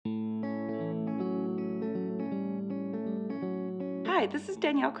Hi, this is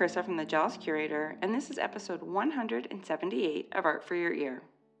Danielle Chrisa from the Jaws Curator, and this is episode 178 of Art for Your Ear.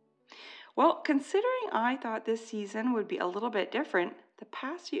 Well, considering I thought this season would be a little bit different, the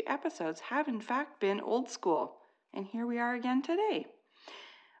past few episodes have in fact been old school, and here we are again today.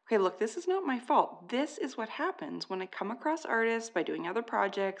 Okay, look, this is not my fault. This is what happens when I come across artists by doing other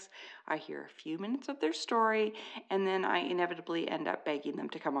projects. I hear a few minutes of their story, and then I inevitably end up begging them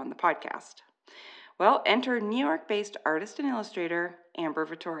to come on the podcast. Well, enter New York-based artist and illustrator, Amber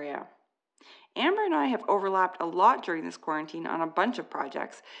Vittoria. Amber and I have overlapped a lot during this quarantine on a bunch of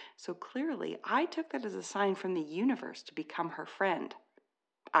projects, so clearly I took that as a sign from the universe to become her friend,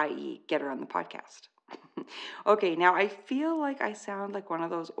 i.e. get her on the podcast. Okay, now I feel like I sound like one of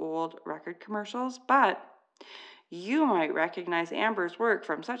those old record commercials, but you might recognize Amber's work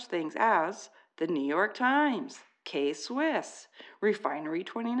from such things as the New York Times, K-Swiss, Refinery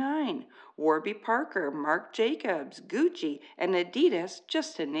 29, Warby Parker, Marc Jacobs, Gucci, and Adidas,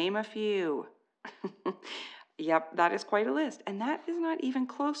 just to name a few. Yep, that is quite a list, and that is not even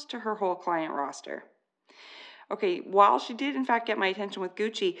close to her whole client roster. Okay, while she did in fact get my attention with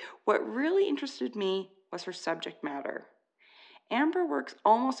Gucci, what really interested me was her subject matter. Amber works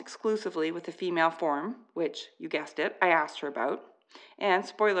almost exclusively with the female form, which, you guessed it, I asked her about. And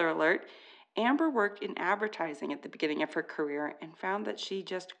spoiler alert, Amber worked in advertising at the beginning of her career and found that she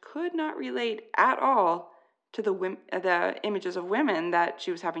just could not relate at all to the images of women that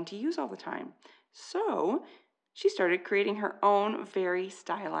she was having to use all the time. So she started creating her own very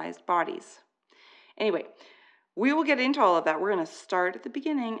stylized bodies. Anyway, we will get into all of that. We're going to start at the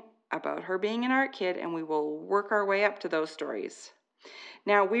beginning about her being an art kid, and we will work our way up to those stories.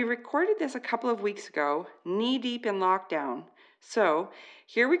 Now, we recorded this a couple of weeks ago, knee-deep in lockdown. So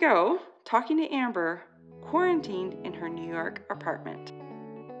here we go, talking to Amber, quarantined in her New York apartment.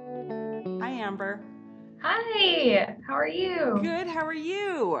 Hi, Amber. Hi, how are you? Good, how are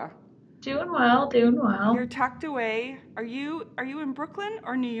you? Doing well, doing well. You're tucked away. Are you in Brooklyn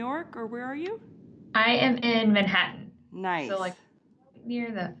or New York, or where are you? I am in Manhattan. Nice. So like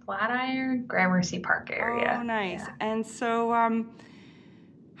near the Flatiron, Gramercy Park area. Oh, nice. Yeah. And so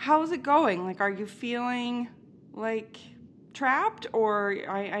how's it going? Like, are you feeling like trapped? Or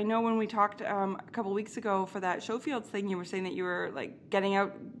I know when we talked a couple weeks ago for that Showfields thing, you were saying that you were like getting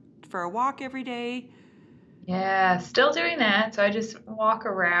out for a walk every day. Yeah, still doing that. So I just walk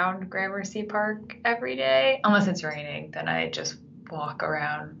around Gramercy Park every day. Unless it's raining, then I just walk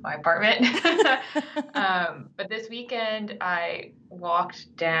around my apartment. But this weekend I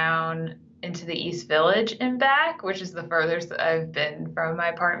walked down into the East Village and back, which is the furthest I've been from my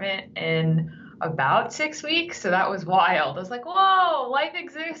apartment in about 6 weeks. So that was wild. I was like, whoa, life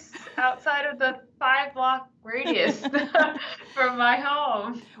exists outside of the 5-block radius from my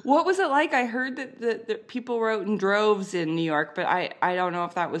home. What was it like? I heard that people were out in droves in New York, but I don't know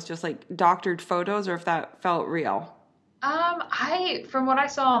if that was just like doctored photos or if that felt real. From what I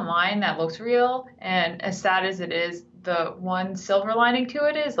saw online, that looks real. And as sad as it is, the one silver lining to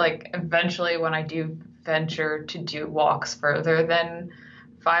it is like eventually when I do venture to do walks further than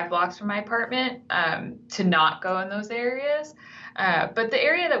 5 blocks from my apartment, to not go in those areas. But the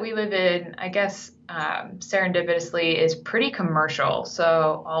area that we live in, I guess, serendipitously is pretty commercial.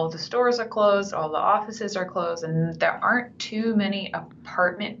 So all the stores are closed, all the offices are closed, and there aren't too many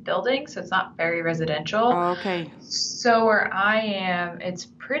apartment buildings. So it's not very residential. Oh, okay. So where I am, it's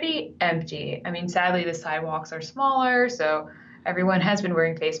pretty empty. I mean, sadly, the sidewalks are smaller, so everyone has been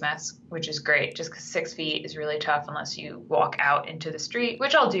wearing face masks, which is great, just because 6 feet is really tough unless you walk out into the street,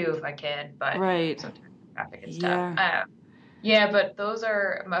 which I'll do if I can, but right. Sometimes traffic and stuff. Yeah, but those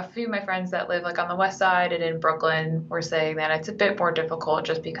are a few of my friends that live like on the west side and in Brooklyn were saying that it's a bit more difficult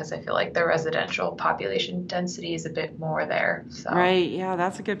just because I feel like the residential population density is a bit more there. So. Right. Yeah,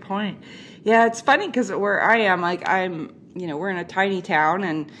 that's a good point. Yeah, it's funny because where I am, like we're in a tiny town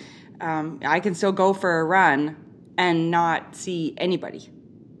and I can still go for a run and not see anybody.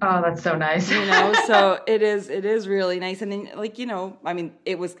 Oh, that's so nice. So it is really nice. And then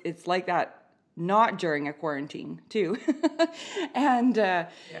it's like that not during a quarantine too. and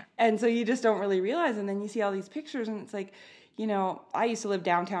so you just don't really realize. And then you see all these pictures and it's like, I used to live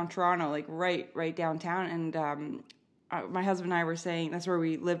downtown Toronto, like right downtown. And my husband and I were saying that's where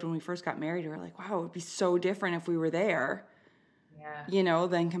we lived when we first got married. We were like, wow, it would be so different if we were there. Yeah.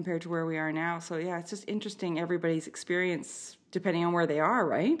 Than compared to where we are now. So yeah, it's just interesting everybody's experience depending on where they are,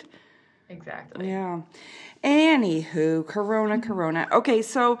 right? Exactly. Yeah. Anywho, Corona. Okay,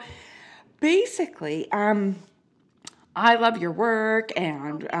 so basically, I love your work,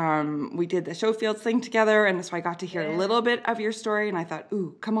 and we did the Showfields thing together, and so I got to hear a little bit of your story, and I thought,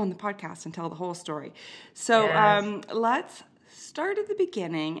 ooh, come on the podcast and tell the whole story. So let's start at the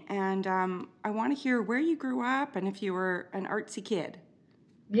beginning, and I want to hear where you grew up and if you were an artsy kid.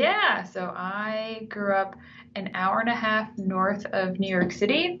 Yeah, so I grew up an hour and a half north of New York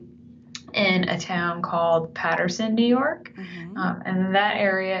City in a town called Paterson, New York. Mm-hmm. And that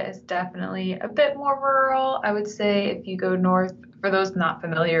area is definitely a bit more rural. I would say if you go north, for those not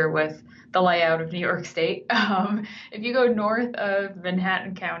familiar with the layout of New York State, if you go north of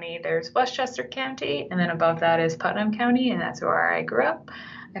Manhattan County, there's Westchester County, and then above that is Putnam County, and that's where I grew up.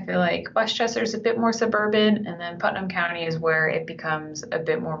 I feel like Westchester is a bit more suburban, and then Putnam County is where it becomes a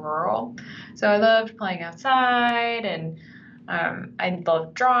bit more rural. So I loved playing outside, and I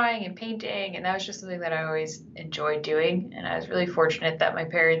loved drawing and painting, and that was just something that I always enjoyed doing. And I was really fortunate that my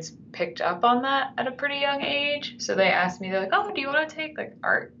parents picked up on that at a pretty young age. So they asked me, they're like, "Oh, do you want to take like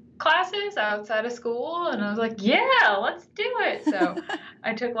art classes outside of school?" And I was like, "Yeah, let's do it." So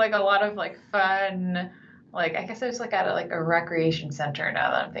I took like a lot of like fun, like I guess I was like at a recreation center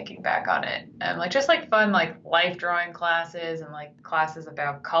now that I'm thinking back on it, and like just like fun like life drawing classes and like classes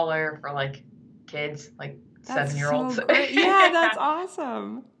about color for like kids like That's 7-year-olds. so great. Yeah, that's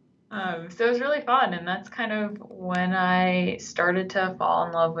awesome. So it was really fun, and that's kind of when I started to fall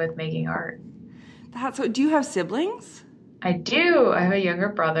in love with making art. That's so. Do you have siblings? I do. I have a younger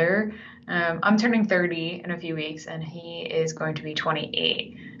brother. I'm turning 30 in a few weeks, and he is going to be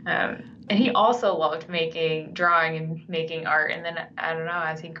 28. And he also loved drawing and making art. And then, I don't know,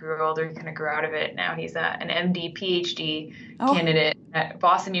 as he grew older, he kind of grew out of it. Now he's an MD, PhD Oh, candidate at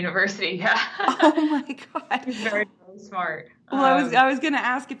Boston University. Yeah. oh my God. He's very, very smart. Well, I was going to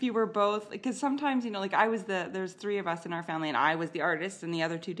ask if you were both, because sometimes, like there's three of us in our family, and I was the artist, and the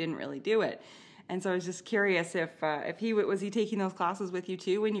other two didn't really do it. And so I was just curious if was he taking those classes with you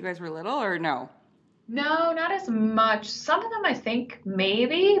too when you guys were little, or no? No, not as much. Some of them I think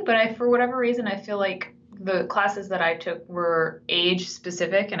maybe, but for whatever reason, I feel like the classes that I took were age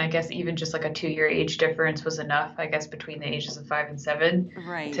specific, and I guess even just like a 2-year age difference was enough, I guess, between the ages of 5 and 7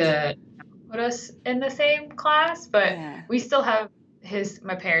 Right. to put us in the same class. But Yeah. we still have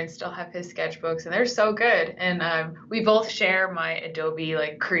my parents still have his sketchbooks, and they're so good. And we both share my Adobe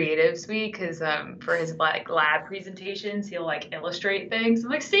like Creative Suite because for his like lab presentations, he'll like illustrate things. I'm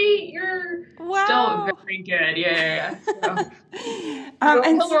like, see, you're still Wow. very good. Yeah. So, And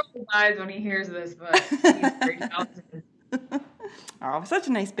he'll roll his eyes when he hears this, but he's very talented. oh, such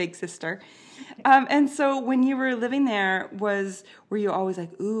a nice big sister. And so when you were living there, were you always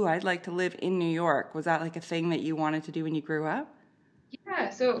like, ooh, I'd like to live in New York? Was that like a thing that you wanted to do when you grew up? Yeah,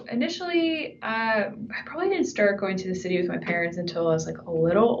 so initially, I probably didn't start going to the city with my parents until I was like a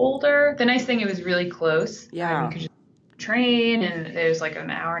little older. The nice thing, it was really close. Yeah. You could just train, and there's like an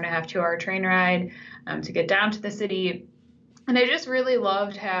hour and a half, 2-hour train ride to get down to the city. And I just really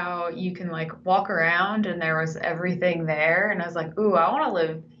loved how you can like walk around and there was everything there. And I was like, ooh, I want to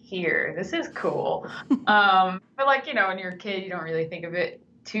live here. This is cool. But like, when you're a kid, you don't really think of it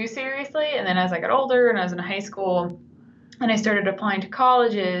too seriously. And then as I got older and I was in high school, and I started applying to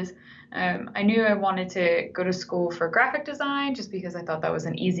colleges, I knew I wanted to go to school for graphic design just because I thought that was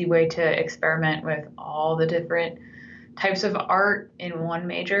an easy way to experiment with all the different types of art in one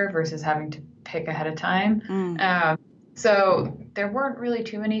major versus having to pick ahead of time. So there weren't really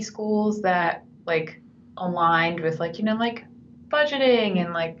too many schools that like aligned with like, like budgeting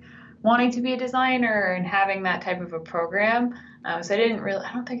and like wanting to be a designer and having that type of a program. So I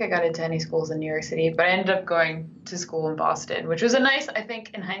don't think I got into any schools in New York City, but I ended up going to school in Boston, which was a nice, I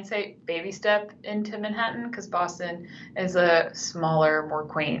think, in hindsight, baby step into Manhattan because Boston is a smaller, more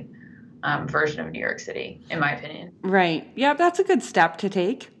quaint version of New York City, in my opinion. Right. Yeah, that's a good step to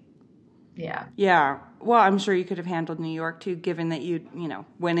take. Yeah. Yeah. Well, I'm sure you could have handled New York too, given that you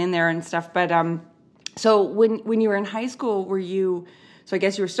went in there and stuff. But so when you were in high school, so I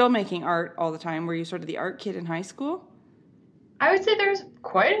guess you were still making art all the time. Were you sort of the art kid in high school? I would say there's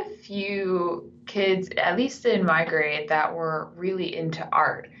quite a few kids, at least in my grade, that were really into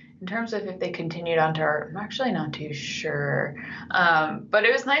art. In terms of if they continued on to art, I'm actually not too sure. But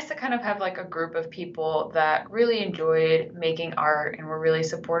it was nice to kind of have like a group of people that really enjoyed making art and were really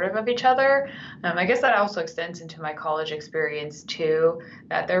supportive of each other. I guess that also extends into my college experience too,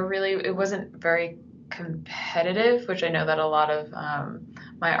 that it wasn't very competitive, which I know that a lot of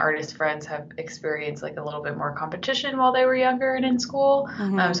my artist friends have experienced like a little bit more competition while they were younger and in school.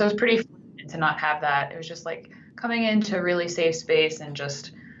 Mm-hmm. So it was pretty fun to not have that. It was just like coming into a really safe space and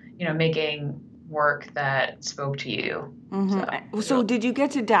just, making work that spoke to you. Mm-hmm. So did you get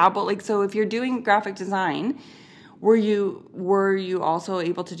to dabble? Like, so if you're doing graphic design, were you also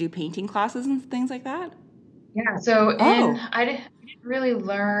able to do painting classes and things like that? Yeah. So I didn't really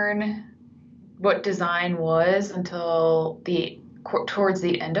learn what design was until towards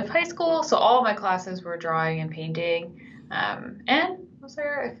the end of high school. So all of my classes were drawing and painting. And was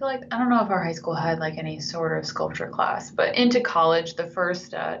there, I feel like, I don't know if our high school had like any sort of sculpture class, but into college, the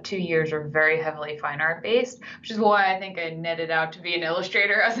first 2 years were very heavily fine art based, which is why I think I netted out to be an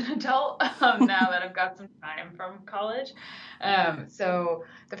illustrator as an adult now that I've got some time from college. So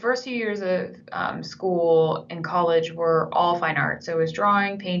the first 2 years of school and college were all fine art. So it was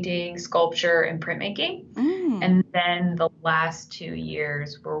drawing, painting, sculpture, and printmaking. And then the last 2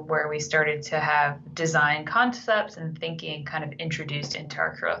 years were where we started to have design concepts and thinking kind of introduced into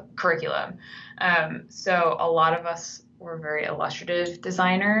our curriculum. So a lot of us were very illustrative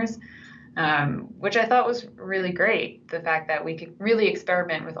designers, which I thought was really great. The fact that we could really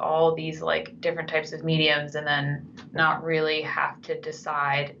experiment with all these like different types of mediums and then not really have to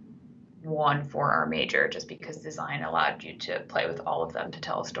decide one for our major just because design allowed you to play with all of them to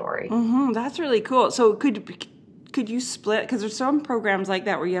tell a story. That's really cool. So could you split, because there's some programs like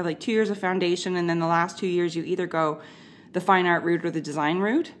that where you have like 2 years of foundation and then the last 2 years you either go the fine art route or the design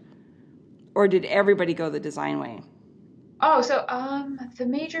route, or did everybody go the design way? Oh, so the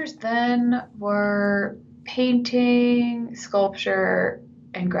majors then were painting, sculpture,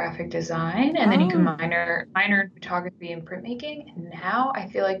 and graphic design, and then you can minor in photography and printmaking. And now I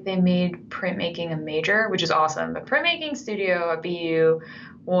feel like they made printmaking a major, which is awesome. The printmaking studio at BU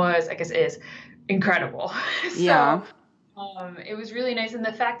was, I guess, is incredible. Yeah. It was really nice, and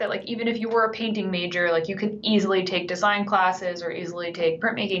the fact that like even if you were a painting major, like you could easily take design classes or easily take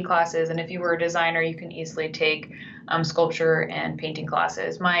printmaking classes, and if you were a designer, you can easily take sculpture and painting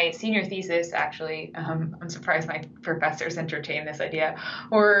classes. My senior thesis, actually, I'm surprised my professors entertained this idea,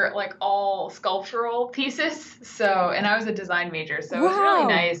 were like all sculptural thesis. So, and I was a design major, so it was really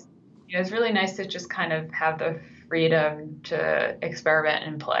nice. It was really nice to just kind of have the freedom to experiment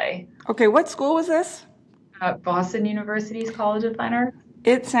and play. Okay, what school was this? Boston University's College of Fine Arts.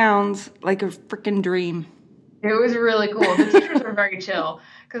 It sounds like a freaking dream. It was really cool. The teachers were very chill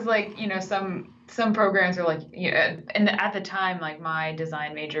because, like, you know, some programs are like, and at the time, like my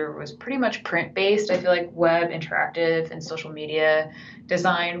design major was pretty much print based. I feel like web, interactive, and social media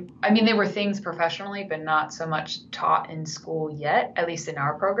design. I mean, they were things professionally, but not so much taught in school yet, at least in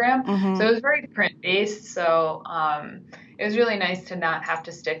our program. So it was very print based. So it was really nice to not have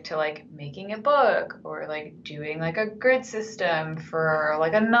to stick to like making a book or like doing like a grid system for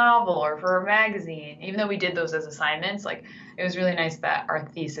like a novel or for a magazine. Even though we did those as assignments, like it was really nice that our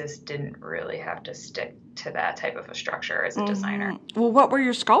thesis didn't really have to stick to that type of a structure as a designer. Well, what were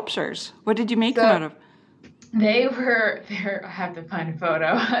your sculptures? What did you make them out of? They were there. I have to find a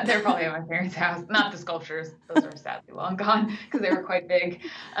photo. They're probably at my parents' house. Not the sculptures; those are sadly long gone because they were quite big.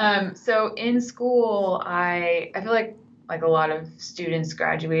 So in school, I feel like a lot of students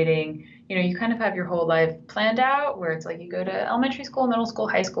graduating, you know, you kind of have your whole life planned out where it's like you go to elementary school, middle school,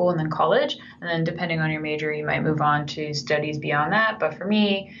 high school, and then college. And then depending on your major, you might move on to studies beyond that. But for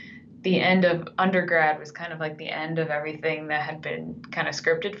me, the end of undergrad was kind of like the end of everything that had been kind of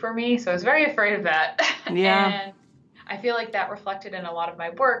scripted for me. So I was very afraid of that. Yeah. And I feel like that reflected in a lot of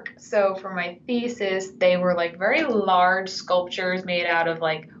my work. So for my thesis, they were like very large sculptures made out of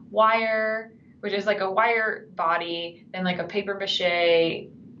like wire, which is like a wire body, then like a paper mache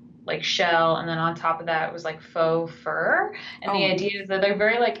like shell, and then on top of that it was like faux fur. And the idea is that they're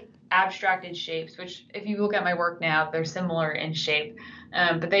very like abstracted shapes, which if you look at my work now, they're similar in shape.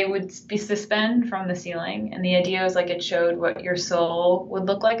 But they would be suspend from the ceiling. And the idea was like it showed what your soul would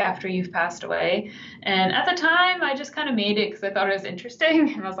look like after you've passed away. And at the time, I just kind of made it because I thought it was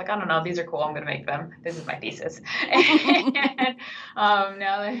interesting. And I was like, I don't know, these are cool. I'm going to make them. This is my thesis. And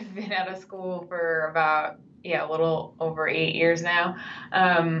now that I've been out of school for about, a little over 8 years now,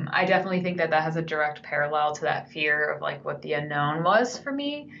 I definitely think that has a direct parallel to that fear of like what the unknown was for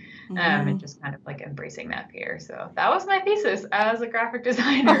me. And just kind of like embracing that fear. So that was my thesis as a graphic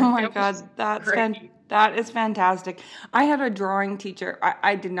designer. Oh my God, that is fantastic. I had a drawing teacher.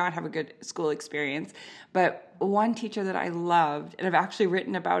 I did not have a good school experience, but one teacher that I loved, and I've actually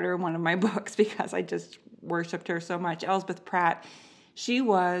written about her in one of my books because I just worshipped her so much, Elspeth Pratt. She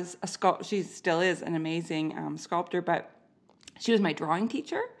was she still is an amazing sculptor, but she was my drawing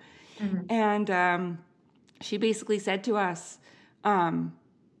teacher. And she basically said to us,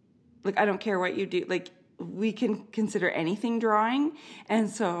 like, I don't care what you do, like, we can consider anything drawing. And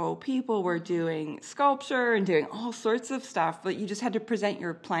so people were doing sculpture and doing all sorts of stuff, but you just had to present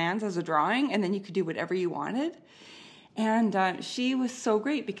your plans as a drawing, and then you could do whatever you wanted. And she was so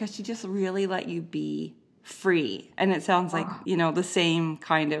great because she just really let you be free. And it sounds like, the same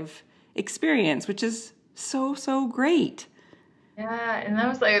kind of experience, which is so, so great. Yeah, and that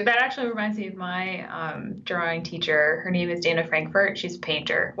was like that actually reminds me of my drawing teacher. Her name is Dana Frankfurt. She's a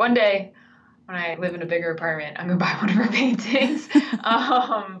painter. One day when I live in a bigger apartment, I'm gonna buy one of her paintings.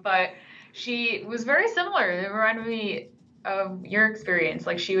 But she was very similar. It reminded me of your experience.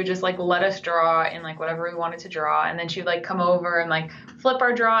 Like she would just like let us draw in like whatever we wanted to draw, and then she would like come over and like flip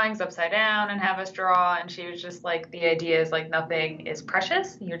our drawings upside down and have us draw. And she was just like, the idea is like nothing is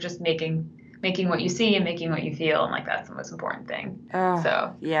precious. You're just making what you see and making what you feel, and like that's the most important thing. Oh,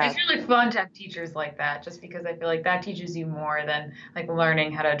 So yeah. it's really fun to have teachers like that, just because I feel like that teaches you more than like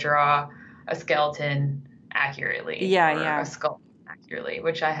learning how to draw a skeleton accurately Yeah, or a yeah. skull accurately,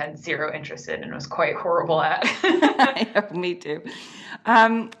 which I had zero interest in and was quite horrible at. I know, me too.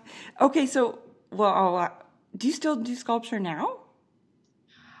 Um, okay, so, well, do you still do sculpture now?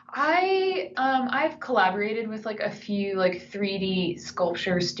 I've collaborated with like a few like 3D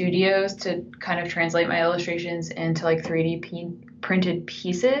sculpture studios to kind of translate my illustrations into like printed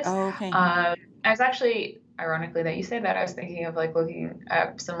pieces. Oh, okay. I was actually, ironically that you say that, I was thinking of like looking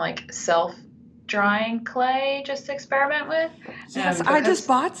at some like self drawing clay just to experiment with. Yes, I just Because,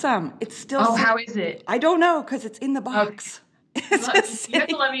 bought some. It's still oh, how sitting. is it? I don't know because it's in the Okay. box. It's just You have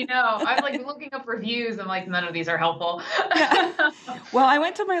to sitting. let me know. I'm like looking up reviews. I'm like, none of these are helpful. Yeah. Well, I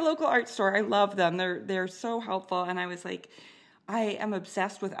went to my local art store. I love them. They're so helpful. And I was like, I am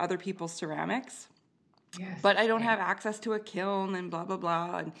obsessed with other people's ceramics, Yes, but I don't same. have access to a kiln and blah blah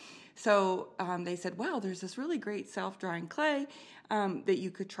blah. And so they said, well, there's this really great self-drying clay that you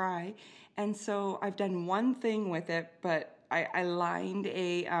could try. And so I've done one thing with it, but I lined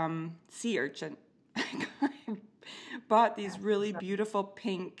a sea urchin. I bought these really beautiful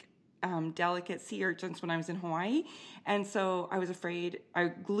pink delicate sea urchins when I was in Hawaii. And so I was afraid, I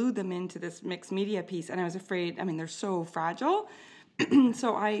glued them into this mixed media piece, and I was afraid, I mean, they're so fragile.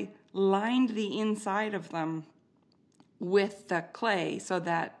 So I lined the inside of them with the clay so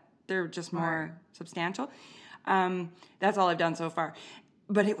that they're just Smart. more substantial. That's all I've done so far.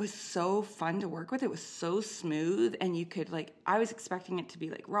 But it was so fun to work with. It was so smooth, and you could like. I was expecting it to be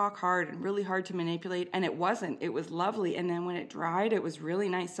like rock hard and really hard to manipulate, and it wasn't. It was lovely, and then when it dried, it was really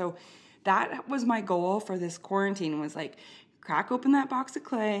nice. So that was my goal for this quarantine. Was like crack open that box of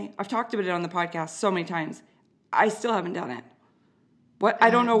clay. I've talked about it on the podcast so many times. I still haven't done it. What? I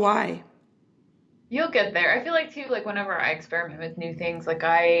don't know why. You'll get there. I feel like too, like whenever I experiment with new things, like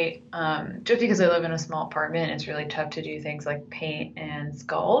just because I live in a small apartment, it's really tough to do things like paint and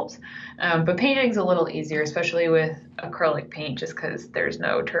sculpt. But painting's a little easier, especially with acrylic paint, just because there's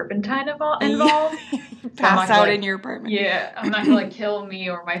no turpentine Yeah, involved. So I'm pass not gonna out in like, your apartment. yeah, I'm not gonna like kill me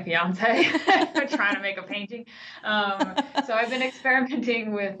or my fiance trying to make a painting. So I've been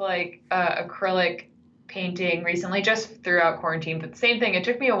experimenting with like acrylic painting recently just throughout quarantine, but the same thing, it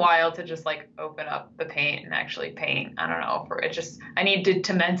took me a while to just like open up the paint and actually paint. I don't know, for it just I needed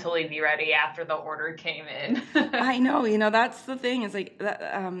to mentally be ready after the order came in. I know, you know, that's the thing is like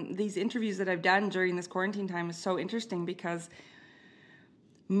that, these interviews that I've done during this quarantine time is so interesting because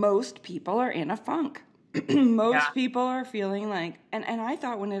most people are in a funk. Yeah, Most people are feeling like, and I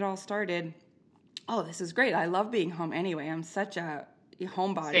thought when it all started, oh, this is great. I love being home anyway. I'm such a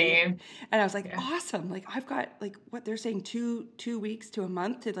homebody. same. And I was like, Yeah. awesome. Like I've got like what they're saying, two weeks to a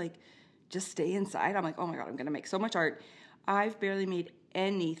month to like just stay inside. I'm like, oh my God, I'm gonna make so much art. I've barely made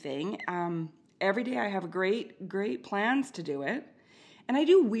anything. Every day I have great plans to do it. And I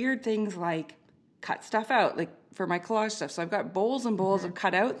do weird things like cut stuff out, like for my collage stuff. So I've got bowls and bowls of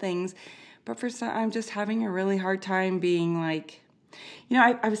cut out things. But for some, I'm just having a really hard time being like, you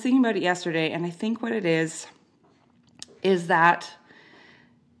know, I was thinking about it yesterday, and I think what it is that,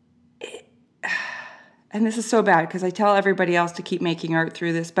 and this is so bad because I tell everybody else to keep making art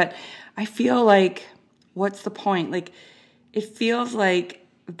through this, but I feel like, what's the point? Like, it feels like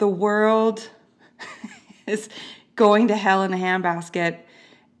the world is going to hell in a handbasket.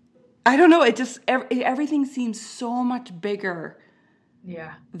 I don't know. It just, everything seems so much bigger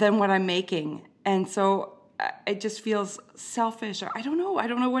Yeah. than what I'm making. And so it just feels selfish. Or I don't know. I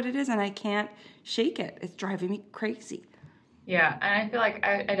don't know what it is, and I can't shake it. It's driving me crazy. Yeah, and I feel like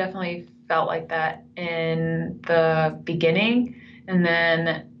I definitely felt like that in the beginning, and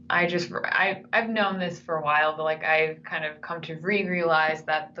then I've known this for a while, but like I've kind of come to realize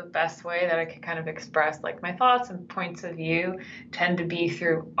that the best way that I can kind of express like my thoughts and points of view tend to be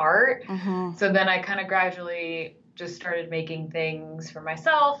through art. Mm-hmm. So then I kind of gradually just started making things for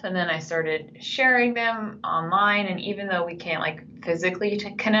myself, and then I started sharing them online. And even though we can't like physically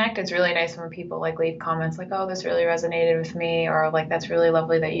connect, it's really nice when people like leave comments like, oh, this really resonated with me, or like, that's really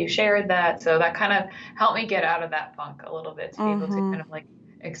lovely that you shared that. So that kind of helped me get out of that funk a little bit, to be able to Mm-hmm. kind of like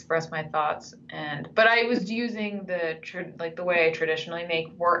express my thoughts. But I was using the way I traditionally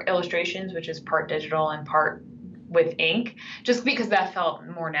make work illustrations, which is part digital and part with ink, just because that felt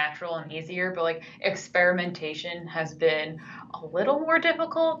more natural and easier. But like experimentation has been a little more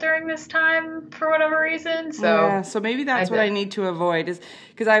difficult during this time for whatever reason. Yeah, So so maybe that's what I need to avoid, is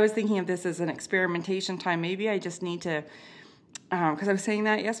because I was thinking of this as an experimentation time. Maybe I just need to, because I was saying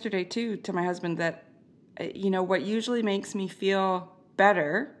that yesterday too to my husband, that, what usually makes me feel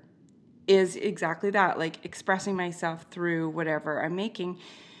better is exactly that, like expressing myself through whatever I'm making.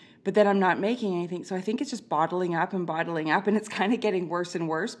 But then I'm not making anything. So I think it's just bottling up. And it's kind of getting worse and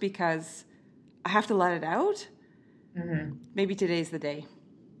worse because I have to let it out. Mm-hmm. Maybe today's the day.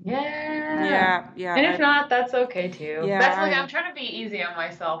 Yeah. Yeah. And if not, that's okay too. Yeah, That's like I'm trying to be easy on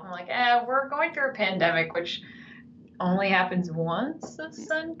myself. I'm like, we're going through a pandemic, which only happens once a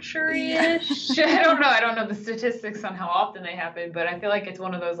century-ish. Yeah. I don't know the statistics on how often they happen, but I feel like it's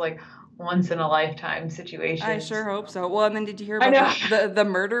one of those like once in a lifetime situations. I sure hope so. Well, and then did you hear I know. about the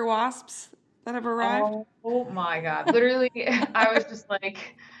murder wasps that have arrived? Oh my God. Literally, I was just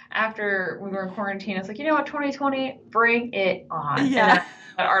like, after we were in quarantine, I was like, you know what, 2020, bring it on. And then I Yeah. read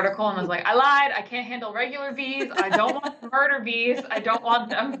that article and I was like, I lied. I can't handle regular bees. I don't want the murder bees. I don't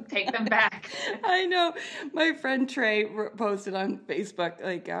want them. Take them back. I know. My friend Trey posted on Facebook,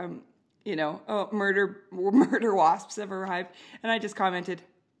 like, oh, murder wasps have arrived. And I just commented,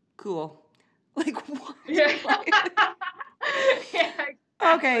 cool. Like, what? Yeah. Yeah.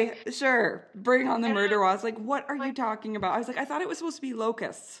 Okay, sure. Bring on the murder wasps. Like, what are you talking about? I was like, I thought it was supposed to be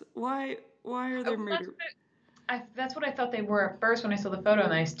locusts. Why are there murder? That's what I thought they were at first when I saw the photo,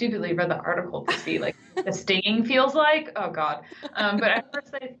 and I stupidly read the article to see like the stinging feels like. Oh God! But at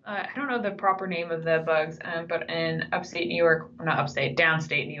first, I don't know the proper name of the bugs, but in upstate New York, not upstate,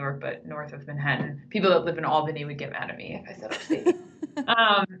 downstate New York, but north of Manhattan, people that live in Albany would get mad at me if I said upstate.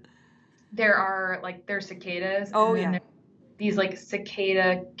 There are there's cicadas, Oh, and then yeah. there's these like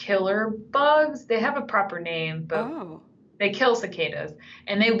cicada killer bugs. They have a proper name, but they kill cicadas,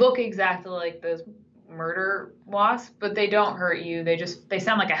 and they look exactly like those murder wasps, but they don't hurt you. They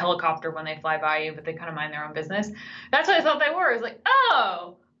sound like a helicopter when they fly by you, but they kind of mind their own business. That's what I thought they were. I was like,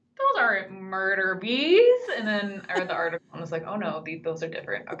 oh, those aren't murder bees. And then I read the article and was like, oh no, those are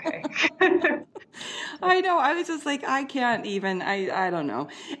different. Okay. I know. I was just like, I can't even. I don't know.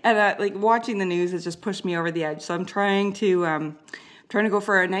 And like watching the news has just pushed me over the edge. So I'm trying to go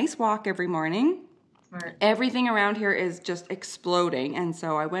for a nice walk every morning. Smart. Everything around here is just exploding. And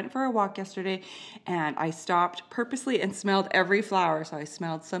so I went for a walk yesterday and I stopped purposely and smelled every flower. So I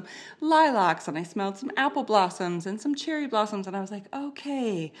smelled some lilacs and I smelled some apple blossoms and some cherry blossoms. And I was like,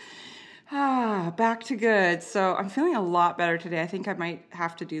 okay, back to good. So I'm feeling a lot better today. I think I might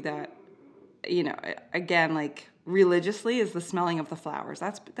have to do that, again, like religiously, is the smelling of the flowers.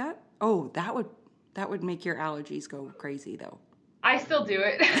 That would make your allergies go crazy though. I still do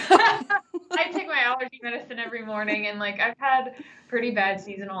it. I take my allergy medicine every morning, and I've had pretty bad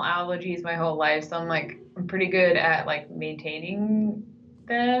seasonal allergies my whole life, so I'm pretty good at maintaining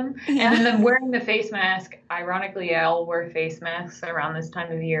them. Yeah. And then wearing the face mask. Ironically, I'll wear face masks around this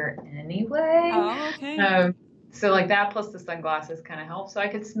time of year anyway. Oh, okay. So that plus the sunglasses kind of help. So I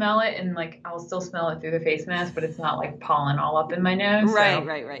could smell it, and I'll still smell it through the face mask, but it's not pollen all up in my nose. Right.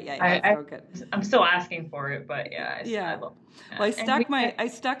 So Yeah, that's so good. I'm still asking for it, but yeah. I love it. Well, I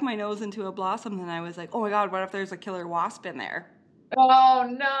stuck my nose into a blossom, and I was like, oh my God, what if there's a killer wasp in there? Oh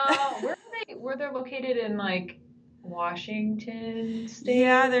no! Where are they? Where they're located in Washington State?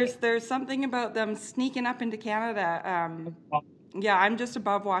 Yeah, there's something about them sneaking up into Canada. Yeah, I'm just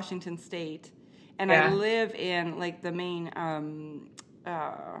above Washington State. And I live in the main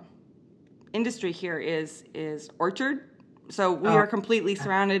industry here is orchard. So we are completely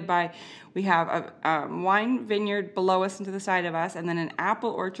surrounded by, we have a wine vineyard below us and to the side of us, and then an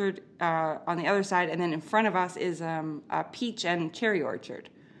apple orchard on the other side, and then in front of us is a peach and cherry orchard.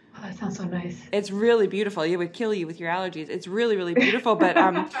 Oh, that sounds so nice. It's really beautiful. It would kill you with your allergies. It's really, really beautiful. But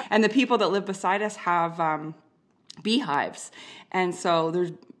and the people that live beside us have beehives, and so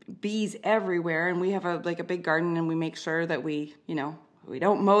there's bees everywhere, and we have a big garden, and we make sure that we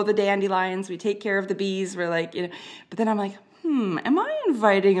don't mow the dandelions, we take care of the bees, we're but then I'm like, am I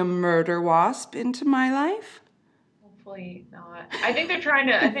inviting a murder wasp into my life? Hopefully not. I think they're trying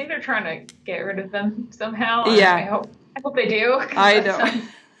to get rid of them somehow. Yeah. I hope they do. I know.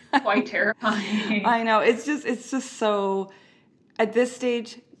 Quite terrifying. I know. It's just so at this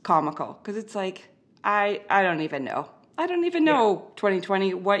stage comical, because it's I don't even know. I don't even know,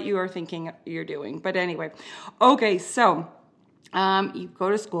 2020, what you are thinking you're doing. But anyway, okay, so you go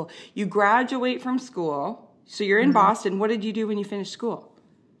to school. You graduate from school. So you're in Boston. What did you do when you finished school?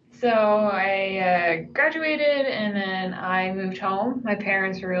 So I graduated and then I moved home. My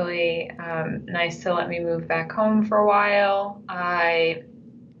parents were really nice to let me move back home for a while.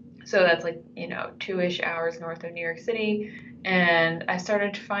 So that's like, 2-ish hours north of New York City. And I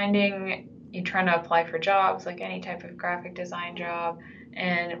started finding, you trying to apply for jobs, like any type of graphic design job.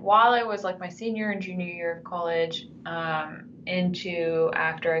 And while I was like my senior and junior year of college, into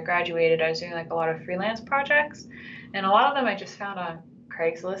after I graduated, I was doing like a lot of freelance projects. And a lot of them I just found on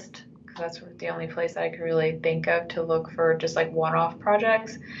Craigslist because that's the only place that I could really think of to look for just like one-off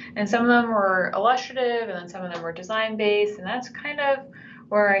projects. And some of them were illustrative, and then some of them were design based. And that's kind of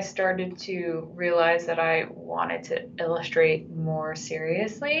where I started to realize that I wanted to illustrate more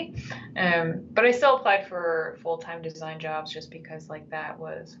seriously. But I still applied for full-time design jobs just because like that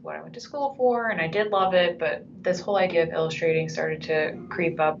was what I went to school for and I did love it. But this whole idea of illustrating started to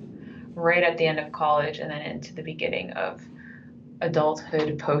creep up right at the end of college and then into the beginning of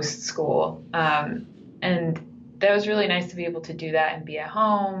adulthood post school. And that was really nice to be able to do that and be at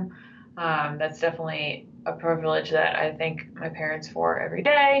home. That's definitely a privilege that I thank my parents for every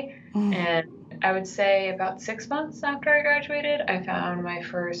day. And I would say about 6 months after I graduated, I found my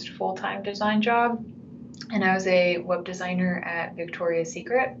first full-time design job, and I was a web designer at Victoria's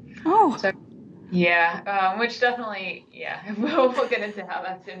Secret. Oh. So yeah, which definitely, yeah, we'll get into how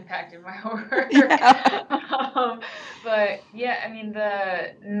that's impacted my work. Yeah. But yeah, I mean,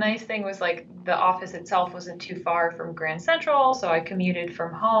 the nice thing was like the office itself wasn't too far from Grand Central, so I commuted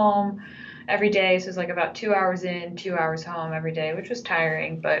from home every day. So it was like about 2 hours in, 2 hours home every day, which was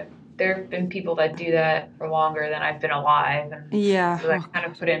tiring, but there have been people that do that for longer than I've been alive. And Yeah. so that kind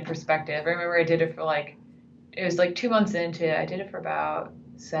of put it in perspective. I remember I did it for like, it was like 2 months into it. I did it for about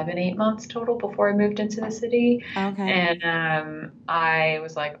 7, 8 months total before I moved into the city. Okay. And I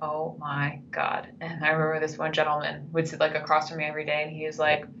was like, oh my God. And I remember this one gentleman would sit like across from me every day and he was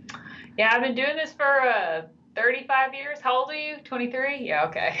like, yeah, I've been doing this for 35 years. How old are you? 23? Yeah,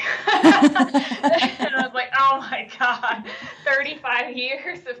 okay. And I was like, oh my God, 35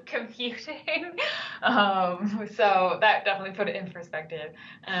 years of computing. So that definitely put it in perspective.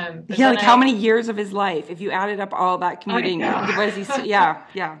 But Yeah, then like how many years of his life? If you added up all that commuting, what is he? Yeah,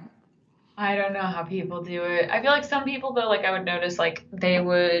 yeah. I don't know how people do it. I feel like some people, though, like I would notice, like they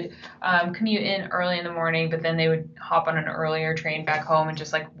would commute in early in the morning, but then they would hop on an earlier train back home and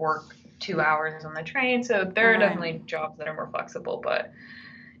just like work 2 hours on the train. So there are Right. definitely jobs that are more flexible, but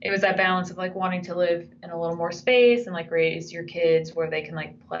it was that balance of like wanting to live in a little more space and like raise your kids where they can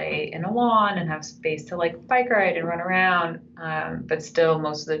like play in a lawn and have space to like bike ride and run around. But still,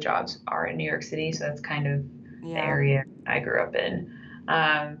 most of the jobs are in New York City, so that's kind of the Yeah. area I grew up in.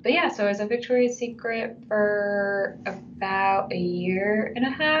 But yeah, so I was at Victoria's Secret for about a year and a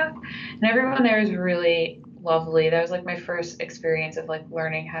half, and everyone there is really lovely. That was like my first experience of like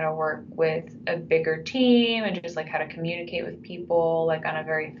learning how to work with a bigger team and just like how to communicate with people like on a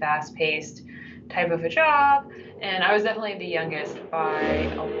very fast-paced type of a job. And I was definitely the youngest by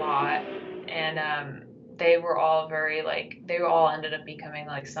a lot, and they were all very like they all ended up becoming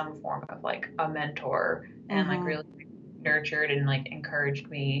like some form of like a mentor and like really nurtured and like encouraged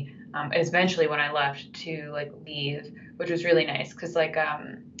me eventually when I left to like leave, which was really nice because like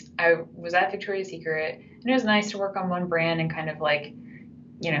I was at Victoria's Secret and it was nice to work on one brand and kind of like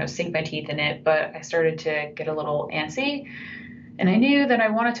sink my teeth in it, but I started to get a little antsy and I knew that I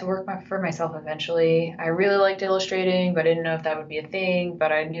wanted to work for myself eventually. I really liked illustrating, but I didn't know if that would be a thing.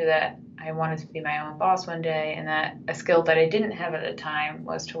 But I knew that I wanted to be my own boss one day, and that a skill that I didn't have at the time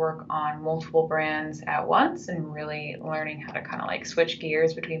was to work on multiple brands at once and really learning how to kind of like switch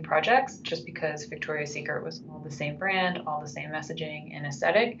gears between projects, just because Victoria's Secret was all the same brand, all the same messaging and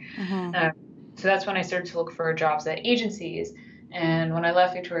aesthetic. So that's when I started to look for jobs at agencies. And when I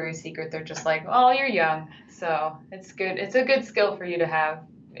left Victoria's Secret, they're just like, "Oh, you're young, so it's good. It's a good skill for you to have,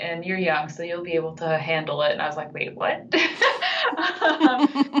 and you're young, so you'll be able to handle it." And I was like, "Wait, what?"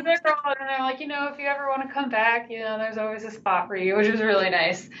 And they're like, if you ever want to come back, there's always a spot for you, which was really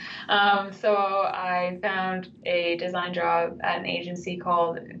nice. So I found a design job at an agency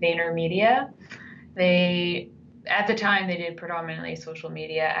called VaynerMedia. At the time, they did predominantly social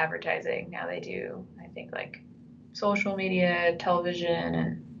media advertising. Now they do, I think, like social media, television,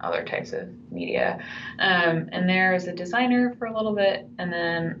 and other types of media. And there was a designer for a little bit, and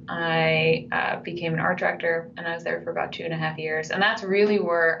then I became an art director, and I was there for about 2.5 years. And that's really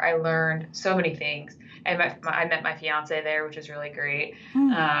where I learned so many things. I met my fiance there, which was really great.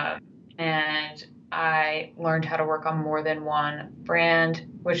 And I learned how to work on more than one brand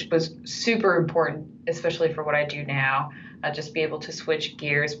which was super important, especially for what I do now. Just be able to switch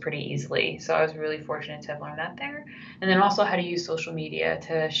gears pretty easily. So I was really fortunate to have learned that there. And then also how to use social media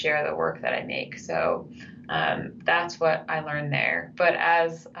to share the work that I make. So that's what I learned there. But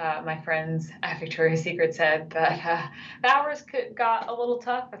as my friends at Victoria's Secret said, that the hours got a little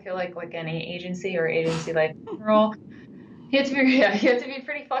tough. I feel like any agency or agency like role, you have to be you have to be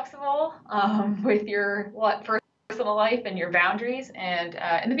pretty flexible with your personal life and your boundaries. And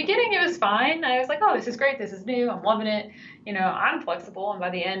in the beginning, it was fine. I was like, oh, this is great. This is new. I'm loving it. I'm flexible. And by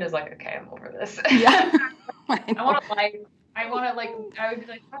the end, I was like, okay, I'm over this. Yeah. I want to like, I would be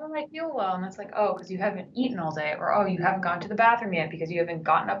like, how do I feel well? And it's like, oh, because you haven't eaten all day, or oh, you haven't gone to the bathroom yet because you haven't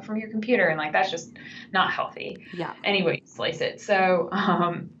gotten up from your computer, and like that's just not healthy. Yeah. Anyway, slice it. So,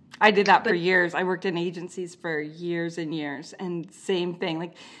 I did that for years. I worked in agencies for years and years, and same thing.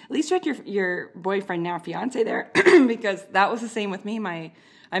 Like, at least you had your boyfriend, now fiance, there, because that was the same with me.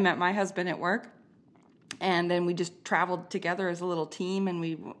 I met my husband at work, and then we just traveled together as a little team, and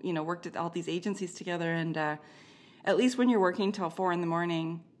we worked at all these agencies together. And at least when you're working till 4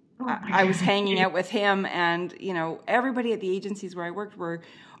 a.m, I was hanging out with him, and everybody at the agencies where I worked were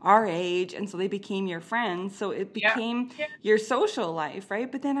our age, and so they became your friends. So it became your social life,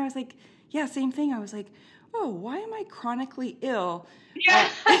 right? But then I was like, yeah, same thing. I was like, oh, why am I chronically ill? Yeah,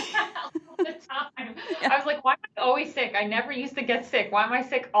 all the time. Yeah. I was like, why am I always sick? I never used to get sick. Why am I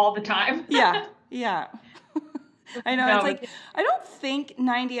sick all the time? Yeah. I know. It's like, I don't think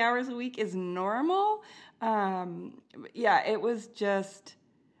 90 hours a week is normal. Yeah, it was just,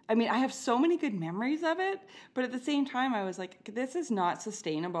 I mean, I have so many good memories of it, but at the same time, I was like, this is not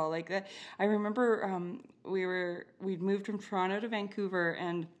sustainable. Like, I remember we'd moved from Toronto to Vancouver,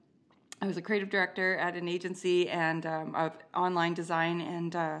 and I was a creative director at an agency and of online design,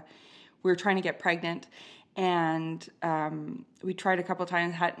 and we were trying to get pregnant. And we tried a couple of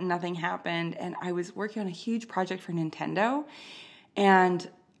times, nothing happened. And I was working on a huge project for Nintendo, and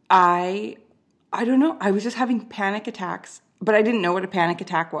I don't know, I was just having panic attacks, but I didn't know what a panic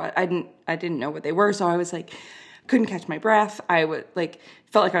attack was. I didn't know what they were. So I was like, couldn't catch my breath. I would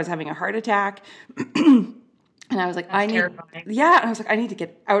felt like I was having a heart attack. And I was like, terrifying. Yeah. And I was like, I need to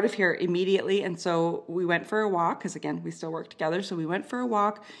get out of here immediately. And so we went for a walk, because again, we still work together. So we went for a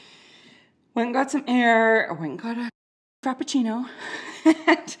walk, went and got some air, went and got a Frappuccino,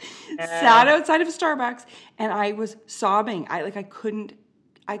 and sat outside of a Starbucks, and I was sobbing. I couldn't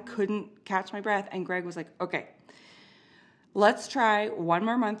catch my breath. And Greg was like, okay, let's try one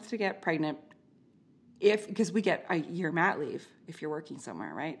more month to get pregnant, because we get a year mat leave if you're working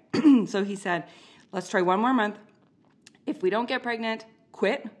somewhere, right? So he said, let's try one more month. If we don't get pregnant,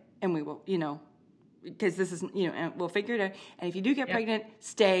 quit, and we will, because this is, and we'll figure it out. And if you do get pregnant,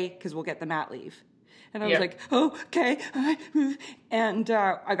 stay, because we'll get the mat leave. And I was like, oh, okay. And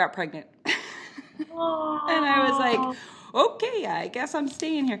I got pregnant. And I was like, okay, I guess I'm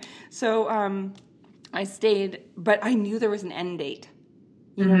staying here. So I stayed, but I knew there was an end date.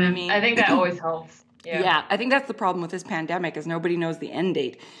 You know what I mean? I think that always helps. Yeah, I think that's the problem with this pandemic, is nobody knows the end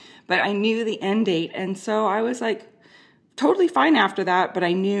date. But I knew the end date, and so I was like totally fine after that. But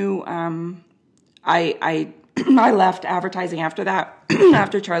I knew I left advertising after that.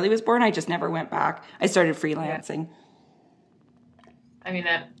 After Charlie was born, I just never went back. I started freelancing. I mean,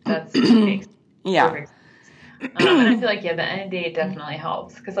 that's makes perfect sense. And I feel like, the end date definitely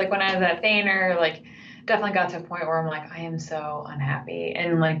helps. Because, when I was at Vayner, definitely got to a point where I'm like, I am so unhappy.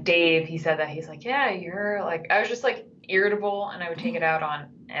 And, Dave, he said that. He's like, yeah, you're, I was just, irritable, and I would take it out on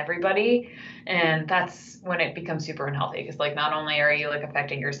everybody. And that's when it becomes super unhealthy. Because, not only are you,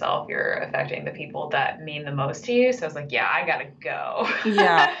 affecting yourself, you're affecting the people that mean the most to you. So I was like, yeah, I gotta go.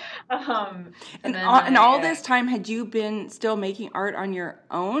 Yeah. And all this time, had you been still making art on your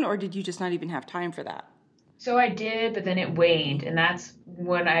own, or did you just not even have time for that? So I did, but then it waned, and that's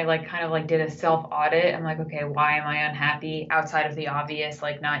when I did a self audit. I'm like, okay, why am I unhappy outside of the obvious,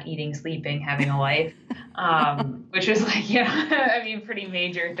 not eating, sleeping, having a life, which is I mean, pretty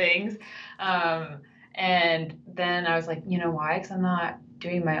major things. And then I was like, why? Because I'm not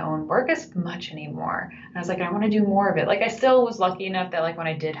doing my own work as much anymore. And I was like, I want to do more of it. I still was lucky enough that when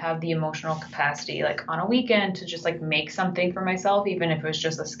I did have the emotional capacity, on a weekend to just make something for myself, even if it was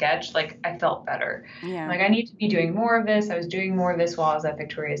just a sketch, I felt better. Yeah. I need to be doing more of this. I was doing more of this while I was at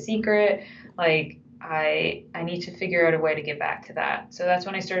Victoria's Secret. I need to figure out a way to get back to that. So that's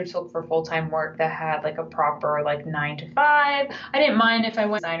when I started to look for full-time work that had a proper 9 to 5. I didn't mind if I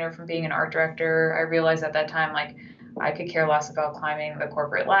went designer from being an art director. I realized at that time I could care less about climbing the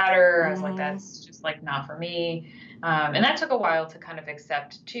corporate ladder. I was like, that's just not for me. And that took a while to kind of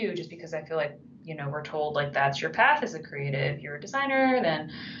accept too, just because I feel we're told like that's your path as a creative. You're a designer,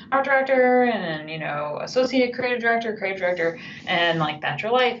 then art director, and then, associate creative director, and like that's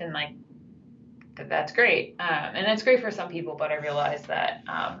your life, and like that's great. And that's great for some people, but I realized that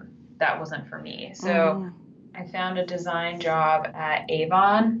that wasn't for me. So Mm-hmm. I found a design job at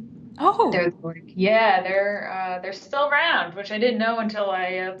Avon. Oh, They're still around, which I didn't know until I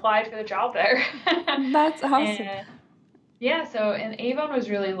applied for the job there. that's awesome. And yeah, and Avon was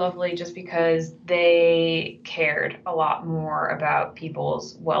really lovely just because they cared a lot more about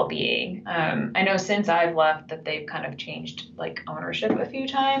people's well-being. I know since I've left that they've kind of changed like ownership a few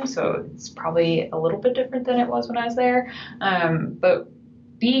times, so it's probably a little bit different than it was when I was there. But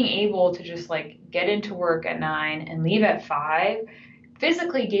being able to just like get into work at 9 and leave at 5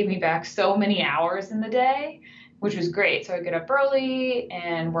 physically gave me back so many hours in the day, which was great. So I'd get up early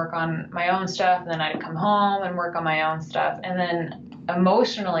and work on my own stuff, and then I'd come home and work on my own stuff. And then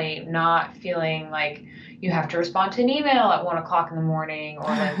emotionally not feeling like you have to respond to an email at 1 o'clock in the morning, or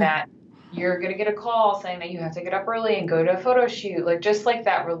like that you're going to get a call saying that you have to get up early and go to a photo shoot. Like just like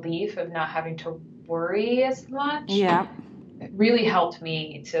that relief of not having to worry as much. Yeah. It really helped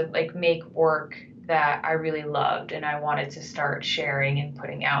me to like make work that I really loved and I wanted to start sharing and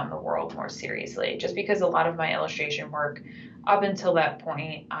putting out in the world more seriously. Just because a lot of my illustration work up until that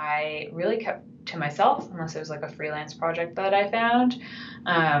point, I really kept to myself unless it was like a freelance project that I found,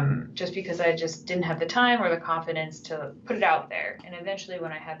 just because I just didn't have the time or the confidence to put it out there. And eventually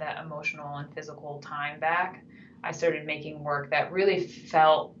when I had that emotional and physical time back, I started making work that really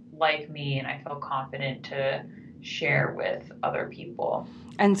felt like me and I felt confident to share with other people.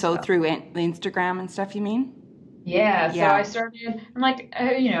 And so through Instagram and stuff, you mean? Yeah, so Yeah. I started, I'm like,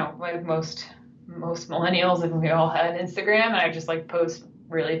 like most millennials, and we all had Instagram, and I just like post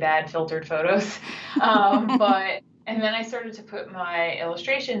really bad filtered photos. But and then I started to put my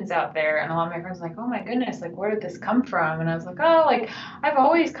illustrations out there, and a lot of my friends were like, oh my goodness, like where did this come from? And I was like, oh, like I've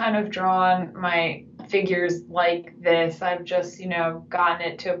always kind of drawn my figures like this. I've just, gotten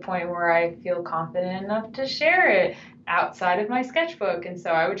it to a point where I feel confident enough to share it outside of my sketchbook. And so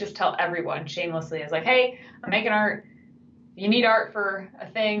I would just tell everyone shamelessly, I was like, hey, I'm making art. If you need art for a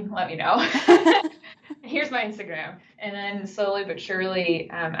thing, let me know. Here's my Instagram. And then slowly but surely,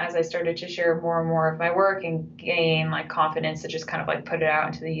 as I started to share more and more of my work and gain like confidence to just kind of like put it out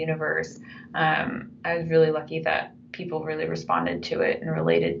into the universe, I was really lucky that people really responded to it and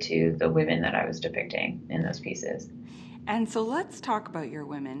related to the women that I was depicting in those pieces. And so let's talk about your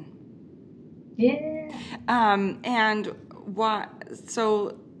women. Yeah. And what?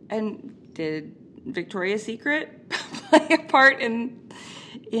 So, and did Victoria's Secret play a part in?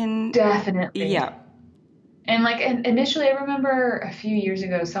 Definitely. Yeah. And like initially, I remember a few years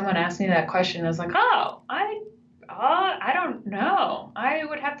ago, someone asked me that question. I was like, "Oh, I don't know. I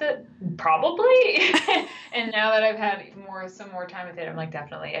would have to probably." And now that I've had some more time with it, I'm like,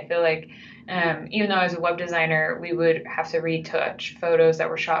 definitely. I feel like, even though as a web designer, we would have to retouch photos that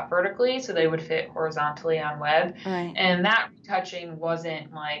were shot vertically so they would fit horizontally on web, Right. and that retouching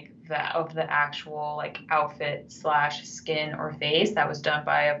wasn't like that of the actual like outfit / skin or face. That was done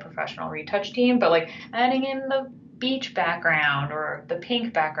by a professional retouch team, but like adding in the beach background or the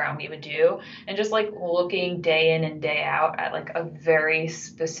pink background we would do, and just like looking day in and day out at like a very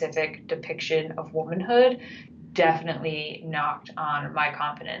specific depiction of womanhood definitely knocked on my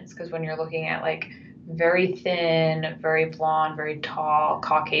confidence, because when you're looking at like very thin, very blonde, very tall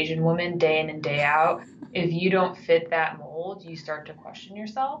Caucasian woman day in and day out, if you don't fit that mold, you start to question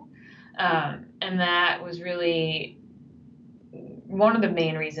yourself. And that was really one of the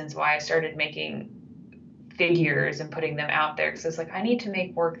main reasons why I started making figures and putting them out there, because it's like I need to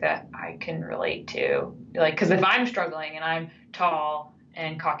make work that I can relate to. Like, because if I'm struggling and I'm tall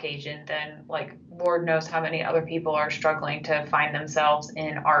and Caucasian, then like Lord knows how many other people are struggling to find themselves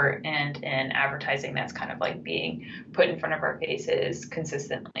in art and in advertising that's kind of like being put in front of our faces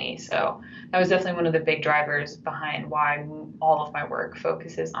consistently. So that was definitely one of the big drivers behind why all of my work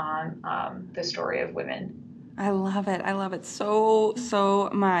focuses on the story of women. I love it. I love it so, so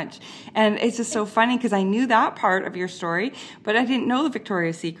much. And it's just so funny because I knew that part of your story, but I didn't know the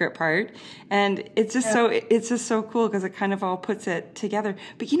Victoria's Secret part. And it's just so cool because it kind of all puts it together.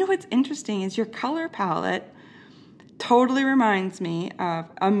 But you know what's interesting is your color palette totally reminds me of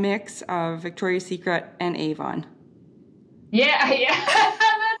a mix of Victoria's Secret and Avon. Yeah.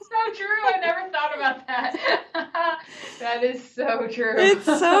 That's so true. I never thought about that. That is so true. It's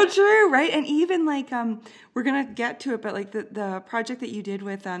so true, right? And even like we're gonna get to it, but like the project that you did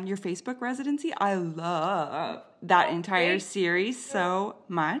with your Facebook residency, I love that entire series so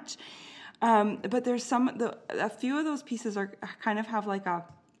much. But there's a few of those pieces are kind of have like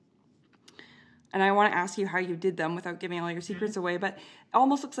and I want to ask you how you did them without giving all your secrets away, but it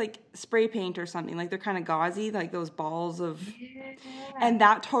almost looks like spray paint or something. Like they're kind of gauzy, like those balls of... Yeah. And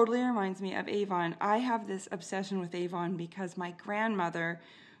that totally reminds me of Avon. I have this obsession with Avon because my grandmother,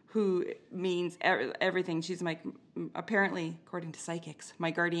 who means everything, she's my, apparently, according to psychics,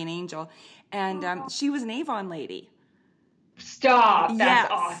 my guardian angel, and she was an Avon lady. Stop. That's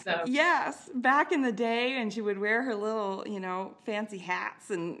Yes, awesome. yes. Back in the day, and she would wear her little, fancy hats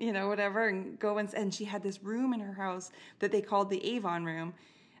and, whatever, and go and she had this room in her house that they called the Avon room.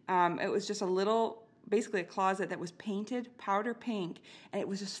 It was just basically a closet that was painted powder pink, and it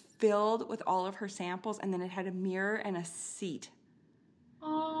was just filled with all of her samples, and then it had a mirror and a seat.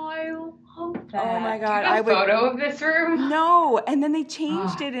 Oh, I love that. Oh my God. Do you have a photo of this room? No. And then they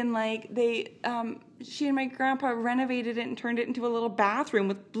changed it and she and my grandpa renovated it and turned it into a little bathroom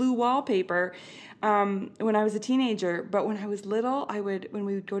with blue wallpaper when I was a teenager. But when I was little, when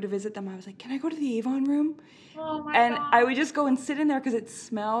we would go to visit them, I was like, can I go to the Avon room? Oh my And God. I would just go and sit in there because it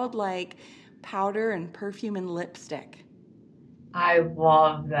smelled like powder and perfume and lipstick. I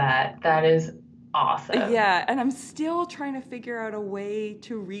love that. That is awesome. Yeah, and I'm still trying to figure out a way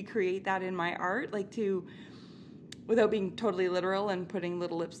to recreate that in my art, without being totally literal and putting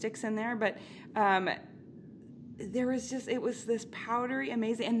little lipsticks in there. But it was this powdery,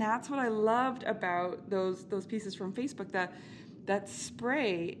 amazing, and that's what I loved about those pieces from Facebook. That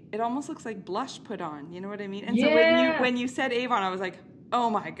spray, it almost looks like blush put on. You know what I mean? And so when you said Avon, I was like, oh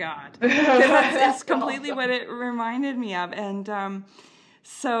my God, because that's completely what it reminded me of. And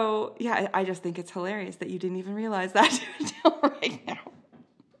so, yeah, I just think it's hilarious that you didn't even realize that until right now.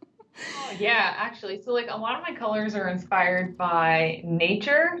 Oh, yeah, actually. So, a lot of my colors are inspired by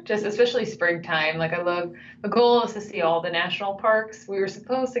nature, just especially springtime. The goal is to see all the national parks. We were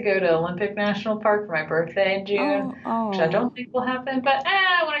supposed to go to Olympic National Park for my birthday in June, which I don't think will happen, but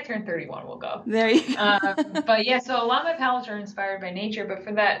when I turn 31, we'll go. There you go. But yeah, so a lot of my palettes are inspired by nature, but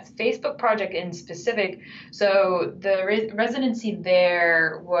for that Facebook project in specific, so the residency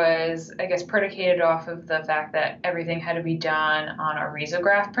there was, I guess, predicated off of the fact that everything had to be done on a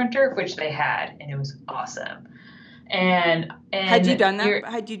risograph printer, which they had, and it was awesome. And had you done them?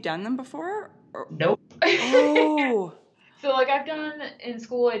 Had you done them before? Nope. Oh. So I've done in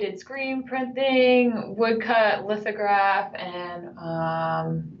school, I did screen printing, woodcut, lithograph, and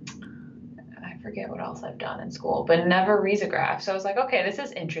I forget what else I've done in school, but never risograph. So I was like, okay, this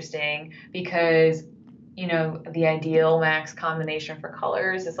is interesting because the ideal max combination for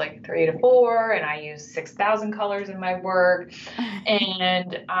colors is 3 to 4, and I use 6,000 colors in my work.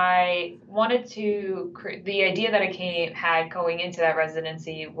 And I wanted to, the idea that I had going into that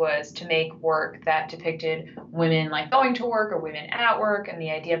residency was to make work that depicted women going to work or women at work. And the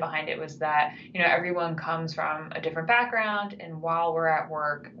idea behind it was that, everyone comes from a different background, and while we're at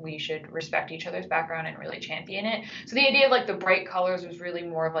work, we should respect each other's background and really champion it. So the idea of the bright colors was really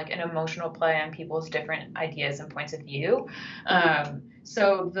more of an emotional play on people's different ideas and points of view.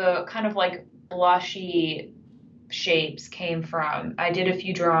 So the kind of blushy shapes came from, I did a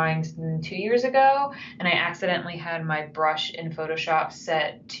few drawings 2 years ago, and I accidentally had my brush in Photoshop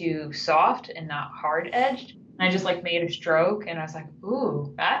set to soft and not hard edged. And I just made a stroke, and I was like,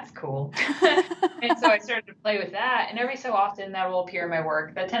 ooh, that's cool. And so I started to play with that, and every so often that will appear in my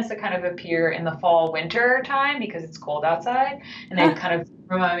work. That tends to kind of appear in the fall, winter time because it's cold outside, and they kind of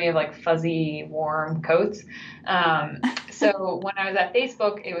remind me of fuzzy, warm coats. So when I was at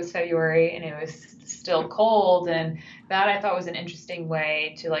Facebook, it was February, and it was still cold, and that I thought was an interesting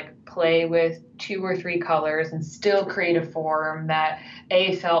way to play with 2 or 3 colors and still create a form that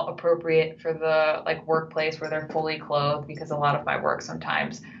felt appropriate for the workplace where they're fully clothed, because a lot of my work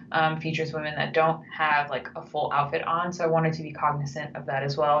sometimes features women that don't have a full outfit on. So I wanted to be cognizant of that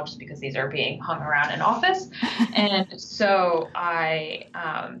as well, just because these are being hung around in office. And so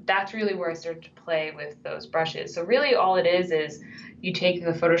that's really where I started to play with those brushes. So really all it is you take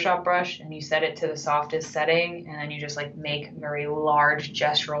the Photoshop brush and you set it to the softest setting, and then you just make very large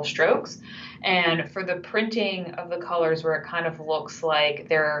gestural strokes. And for the printing of the colors where it kind of looks like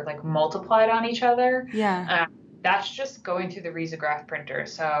they're multiplied on each other, that's just going through the risograph printer.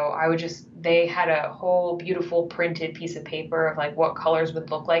 So they had a whole beautiful printed piece of paper of what colors would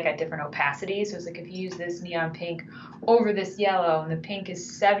look like at different opacities. So it's if you use this neon pink over this yellow, and the pink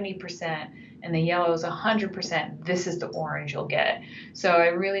is 70%, and the yellow is 100%, this is the orange you'll get. So I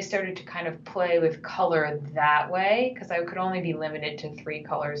really started to kind of play with color that way, because I could only be limited to 3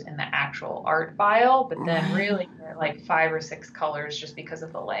 colors in the actual art file, but then really 5 or 6 colors just because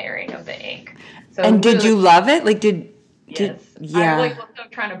of the layering of the ink. So and did you love it? Yes. I looked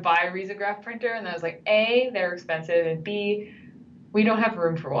up trying to buy a risograph printer, and I was A, they're expensive, and B, We don't have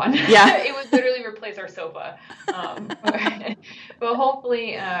room for one. Yeah. It would literally replace our sofa. But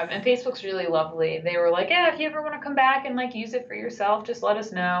hopefully, and Facebook's really lovely. They were like, yeah, if you ever want to come back and like use it for yourself, just let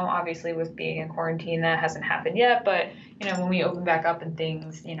us know. Obviously, with being in quarantine, that hasn't happened yet. But, when we open back up and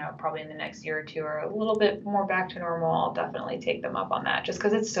things, probably in the next year or two are a little bit more back to normal, I'll definitely take them up on that just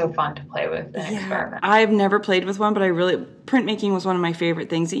because it's so fun to play with and Yeah, experiment. I've never played with one, but printmaking was one of my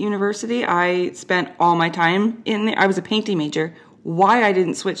favorite things at university. I spent all my time in there. I was a painting major. Why I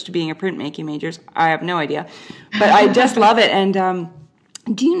didn't switch to being a printmaking major, I have no idea. But I just love it. And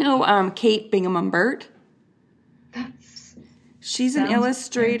do you know Kate Bingham-Umbert? She's an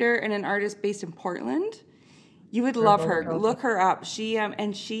illustrator and an artist based in Portland. You would love her. Look her up. She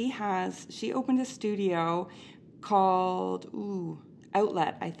opened a studio called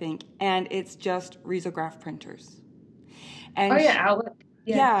Outlet, I think, and it's just risograph printers. And Outlet.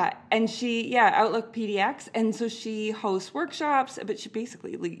 Yeah, and Outlook PDX, and so she hosts workshops, but she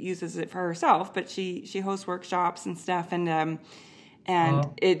basically uses it for herself. But she hosts workshops and stuff, and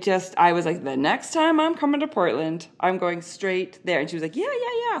it just, I was like, the next time I'm coming to Portland, I'm going straight there. And she was like,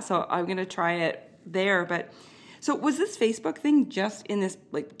 yeah. So I'm gonna try it there. But so was this Facebook thing just in this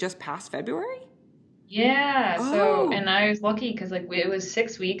just past February? Yeah, Oh. And I was lucky because it was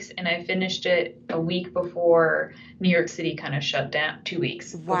 6 weeks and I finished it a week before New York City kind of shut down, 2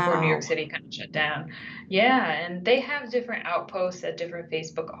 weeks before New York City kind of shut down. Yeah, and they have different outposts at different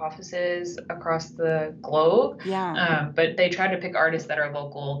Facebook offices across the globe. Yeah. But they try to pick artists that are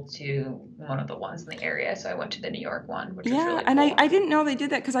local to one of the ones in the area. So I went to the New York one, which was really cool. And I didn't know they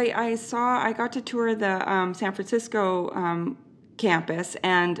did that because I got to tour the San Francisco campus,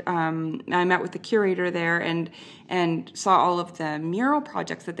 and I met with the curator there and saw all of the mural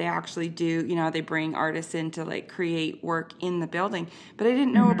projects that they actually do. They bring artists in to create work in the building, but I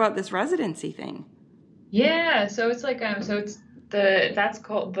didn't know about this residency thing. Yeah, so it's the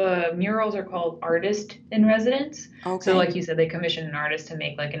murals are called artist in residence. Okay. So like you said, they commission an artist to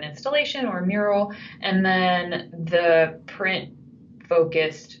make an installation or a mural, and then the print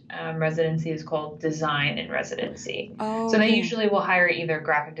focused residency is called design in residency. Oh, so they usually will hire either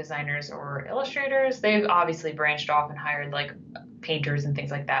graphic designers or illustrators. They've obviously branched off and hired painters and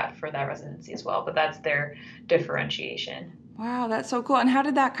things like that for that residency as well, but that's their differentiation. Wow, that's so cool. And how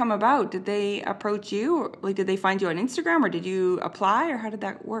did that come about? Did they approach you? Or, did they find you on Instagram, or did you apply, or how did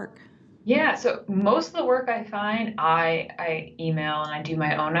that work? Yeah, so most of the work I find, I email and I do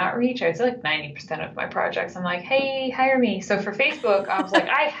my own outreach. I'd say 90% of my projects, I'm like, hey, hire me. So for Facebook, I was like,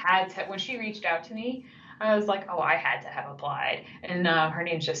 I had to, when she reached out to me, I was like, oh, I had to have applied. And her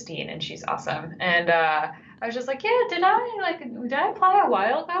name's Justine, and she's awesome. And I was just like, yeah, did I apply a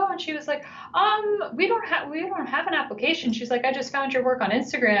while ago? And she was like, we don't have an application. She's like, I just found your work on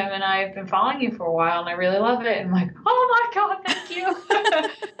Instagram and I've been following you for a while and I really love it. And I'm like, oh my God, thank you.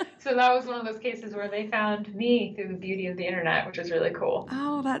 So that was one of those cases where they found me through the beauty of the internet, which was really cool.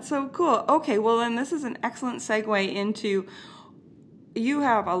 Oh, that's so cool. Okay, well then this is an excellent segue into, you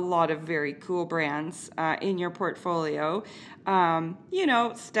have a lot of very cool brands in your portfolio.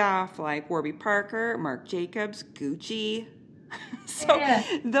 Stuff like Warby Parker, Marc Jacobs, Gucci. So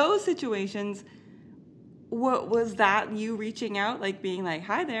those situations, what was that, you reaching out, being like,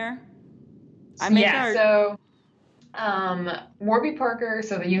 hi there, I make art? So Warby Parker,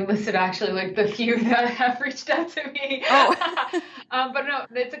 so you listed actually the few that have reached out to me. But no,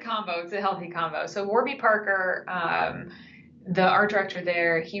 it's a combo. It's a healthy combo. So Warby Parker, the art director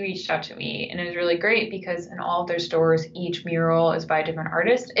there, he reached out to me and it was really great because in all of their stores, each mural is by a different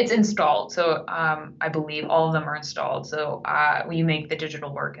artist. It's installed. So I believe all of them are installed. So we make the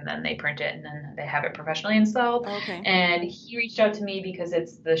digital work and then they print it and then they have it professionally installed. Okay. And he reached out to me because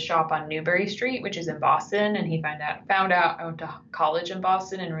it's the shop on Newbury Street, which is in Boston. And he found out I went to college in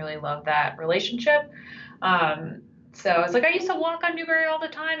Boston and really loved that relationship. So I was like, I used to walk on Newbury all the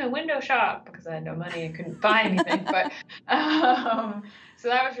time and window shop because I had no money and couldn't buy anything. But so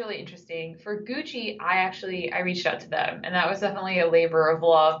that was really interesting. For Gucci, I reached out to them, and that was definitely a labor of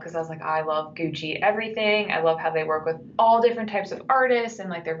love because I was like, I love Gucci everything. I love how they work with all different types of artists,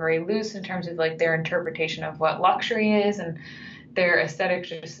 and they're very loose in terms of their interpretation of what luxury is, and their aesthetic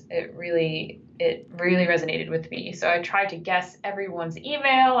it really resonated with me. So I tried to guess everyone's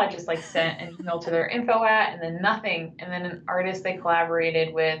email. I just sent an email to their info at, and then nothing. And then an artist they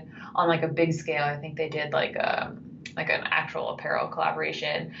collaborated with on a big scale. I think they did an actual apparel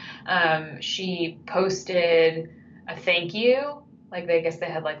collaboration. She posted a thank you. I guess they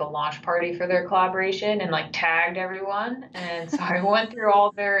had a launch party for their collaboration and tagged everyone. And so I went through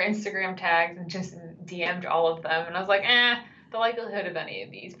all their Instagram tags and just DM'd all of them. And I was like, the likelihood of any of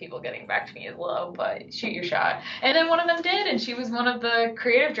these people getting back to me is low, but shoot your shot. And then one of them did, and she was one of the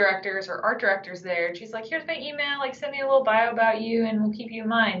creative directors or art directors there. And she's like, here's my email, like send me a little bio about you and we'll keep you in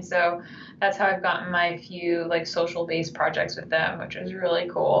mind. So that's how I've gotten my few like social based projects with them, which was really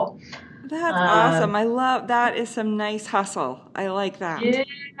cool. That's awesome. Um, I love that is some nice hustle. I like that.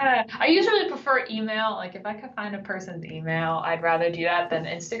 yeah, I usually prefer email. Like if I could find a person's email, I'd rather do that than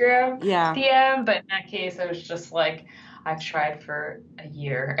Instagram Yeah. DM. But in that case, I was just like, I've tried for a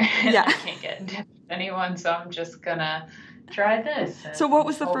year and Yeah. I can't get in touch with anyone, so I'm just gonna try this So and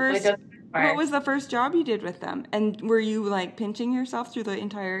hopefully it doesn't what work. was the first job you did with them? And were you like pinching yourself through the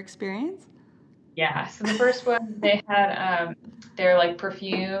entire experience? Yeah. So the first one they had their like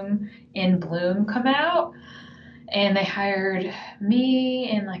perfume in bloom come out. And they hired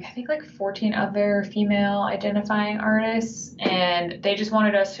me and like I think like 14 other female identifying artists, and they just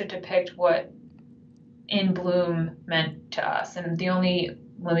wanted us to depict what in bloom meant to us. And the only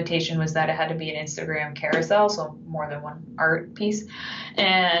limitation was that it had to be an Instagram carousel, so more than one art piece.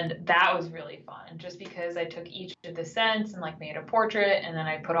 And that was really fun just because I took each of the scents and like made a portrait, and then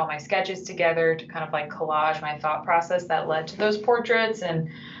I put all my sketches together to kind of like collage my thought process that led to those portraits. And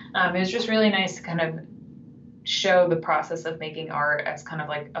it was just really nice to kind of show the process of making art as kind of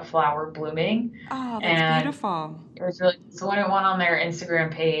like a flower blooming. Oh, that's And beautiful. it was really, so when it went on their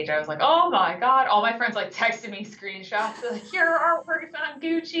Instagram page, I was like, oh my God. All my friends like texted me screenshots. They're like, your artwork is on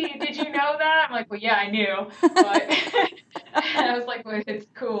Gucci. Did you know that? I'm like, well, yeah, I knew. But I was like, well, it's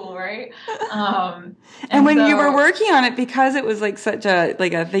cool, right? And And when you were so working on it, because it was like such a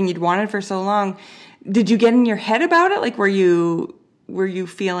like a thing you'd wanted for so long, did you get in your head about it? Like were you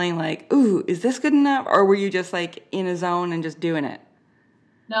feeling like, ooh, is this good enough? Or were you just like in a zone and just doing it?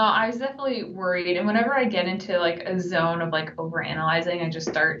 no, I was definitely worried. And whenever I get into like a zone of like overanalyzing, I just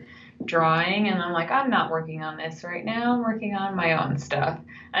start drawing and I'm like, I'm not working on this right now. I'm working on my own stuff.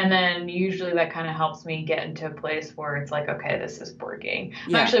 And then usually that kind of helps me get into a place where it's like, okay, this is working.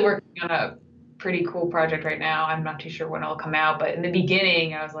 I'm Yeah. actually working on a pretty cool project right now. I'm not too sure when it'll come out, but in the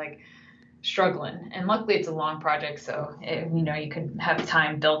beginning, I was like, struggling. And luckily, it's a long project, so you could have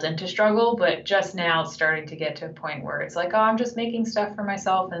time built into struggle. But just now, it's starting to get to a point where it's like, oh, I'm just making stuff for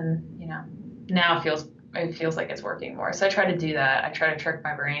myself, and now it feels like it's working more. So I try to do that. I try to trick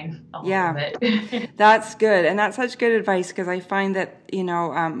my brain a little Yeah. bit. That's good. And that's such good advice because I find that,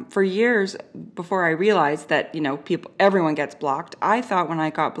 for years before I realized that, everyone gets blocked, I thought when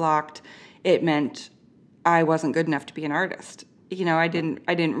I got blocked, it meant I wasn't good enough to be an artist. I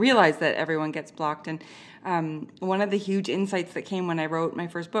didn't realize that everyone gets blocked. And one of the huge insights that came when I wrote my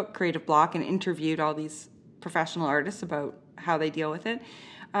first book, Creative Block, and interviewed all these professional artists about how they deal with it,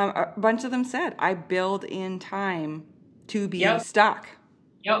 a bunch of them said, I build in time to be Yep. stuck.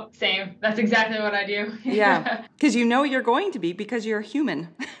 Yep. Same. That's exactly what I do. Yeah, because you're going to be because you're human.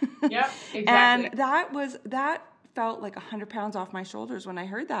 Yep. And Exactly. that felt like 100 pounds off my shoulders when I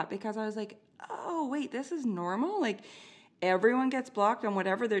heard that, because I was like, oh, wait, this is normal? Like, everyone gets blocked on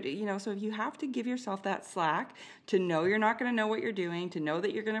whatever they're doing, so you have to give yourself that slack to know you're not going to know what you're doing, to know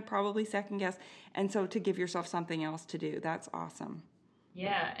that you're going to probably second guess, and so to give yourself something else to do. That's awesome.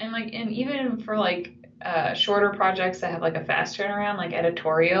 Yeah, and even for like shorter projects that have like a fast turnaround, like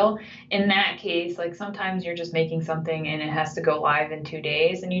editorial, in that case, like sometimes you're just making something and it has to go live in 2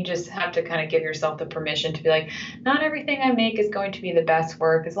 days, and you just have to kind of give yourself the permission to be like, not everything I make is going to be the best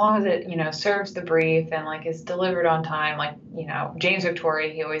work as long as it, serves the brief and like is delivered on time. Like, James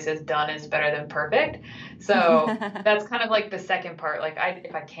Victoria, he always says done is better than perfect. So that's kind of like the second part. Like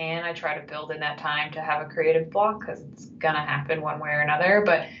if I can, I try to build in that time to have a creative block because it's gonna happen one way or another.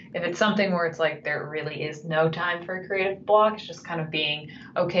 But if it's something where it's like there really is no time for a creative block, it's just kind of being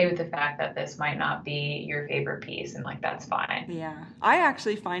okay with the fact that this might not be your favorite piece, and like that's fine. Yeah, I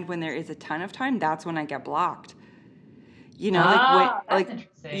actually find when there is a ton of time, that's when I get blocked. Like what, Ah, that's like,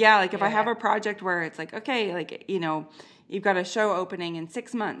 interesting. yeah, like if I have Yeah. a project where it's like, okay, like, you've got a show opening in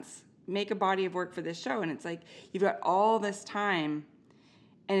 6 months, make a body of work for this show. And it's like, you've got all this time,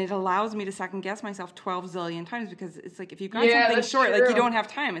 and it allows me to second guess myself 12 zillion times, because it's like, if you've got Yeah, something that's short, like you true. don't have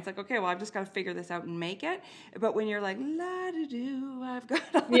time. It's like, okay, well, I've just got to figure this out and make it. But when you're like, la-da-do, I've got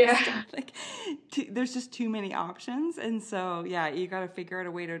all this Yeah. stuff, like, there's just too many options. And so, yeah, you got to figure out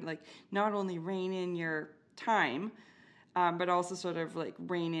a way to like, not only rein in your time, but also sort of like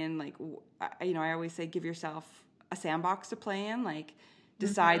rein in, like, I always say, give yourself a sandbox to play in, like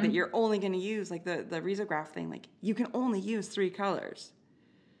decide that Hmm. you're only going to use like the risograph thing, like you can only use 3 colors.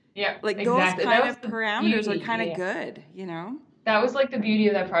 Yeah, Like those exactly. kind That was of the parameters are beauty. kind of Yeah. good, That was like the beauty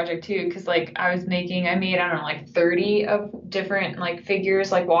of that project too, because like I made, I don't know, like 30 of different like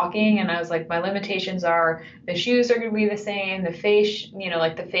figures like walking, and I was like, my limitations are the shoes are going to be the same, the face,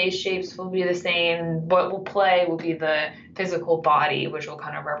 like the face shapes will be the same. What will play will be the physical body, which will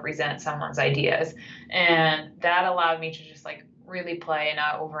kind of represent someone's ideas. And that allowed me to just like really play and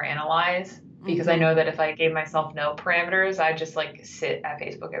not overanalyze. Because I Mm-hmm. know that if I gave myself no parameters, I'd just like sit at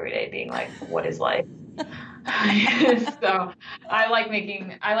Facebook every day being like, what is life? So I like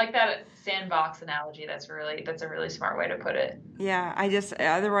that sandbox analogy. That's a really smart way to put it. Yeah, I just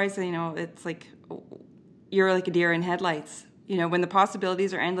otherwise, it's like you're like a deer in headlights. When the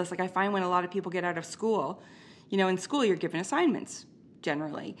possibilities are endless. Like I find when a lot of people get out of school, in school you're given assignments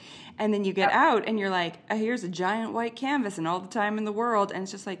generally, and then you get Yep. out and you're like, here's a giant white canvas and all the time in the world, and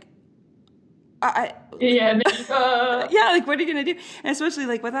it's just like, Yeah, and then, yeah, like what are you gonna do? And especially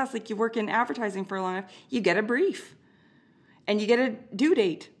like with us, like you work in advertising for a long enough, you get a brief and you get a due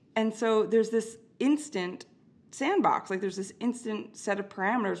date. And so there's this instant sandbox. Like there's this instant set of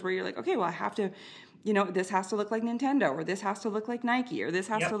parameters where you're like, okay, well, I have to, this has to look like Nintendo, or this has to look like Nike, or this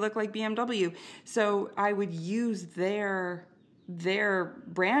has to yep. look like BMW. So I would use their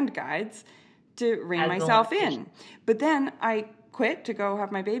brand guides to rein As the myself limitation. in. But then I quit to go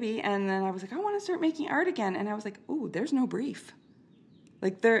have my baby, and then I was like, I want to start making art again. And I was like, ooh, there's no brief.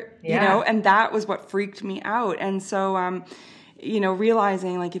 Like there, Yeah. and that was what freaked me out. And so,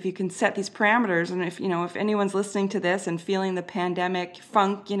 realizing like if you can set these parameters, and if anyone's listening to this and feeling the pandemic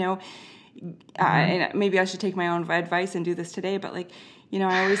funk, Hmm. and maybe I should take my own advice and do this today, but like,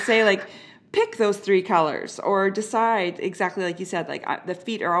 I always say like, pick those three colors, or decide exactly like you said, like the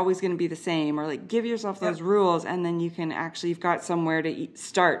feet are always going to be the same, or like give yourself those Yep. rules, and then you've got somewhere to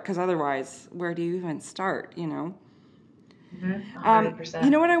start, because otherwise, where do you even start, Hmm.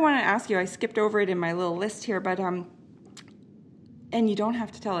 100%. what I want to ask you, I skipped over it in my little list here, but and you don't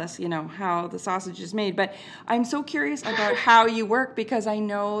have to tell us, how the sausage is made, but I'm so curious about how you work, because I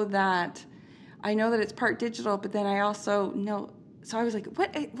know that it's part digital, but then I also know. So I was like,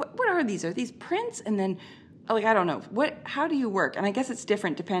 what are these? Are these prints? And then, like, I don't know how do you work? And I guess it's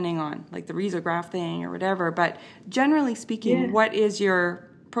different depending on like the risograph thing or whatever. But generally speaking, Yeah. what is your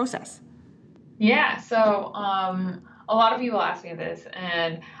process? Yeah, so a lot of people ask me this,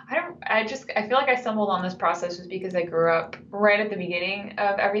 and I feel like I stumbled on this process just because I grew up right at the beginning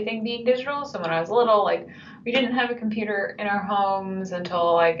of everything being digital. So when I was little, like we didn't have a computer in our homes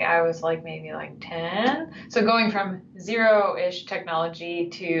until like I was like maybe like 10. So going from zero-ish technology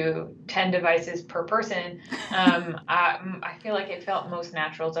to 10 devices per person, I feel like it felt most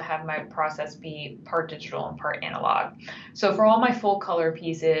natural to have my process be part digital and part analog. So for all my full color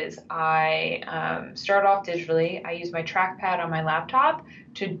pieces, I start off digitally. I use my trackpad on my laptop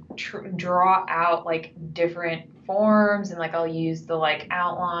to draw out like different forms, and like I'll use the like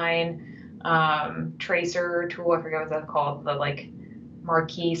outline tracer tool. I forget what that's called. The like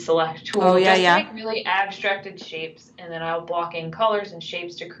marquee select Oh tool, yeah, just to yeah. make really abstracted shapes, and then I'll block in colors and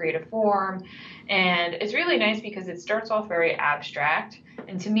shapes to create a form. And it's really nice because it starts off very abstract,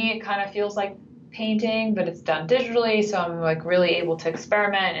 and to me it kind of feels like painting, but it's done digitally, so I'm like really able to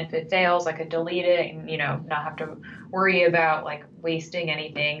experiment. If it fails, I could delete it and not have to worry about like wasting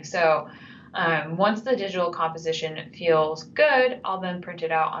anything. So once the digital composition feels good, I'll then print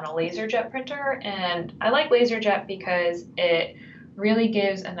it out on a LaserJet printer. And I like LaserJet because it really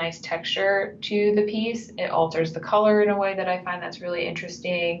gives a nice texture to the piece. It alters the color in a way that I find that's really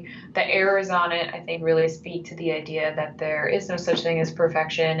interesting. The errors on it, I think, really speak to the idea that there is no such thing as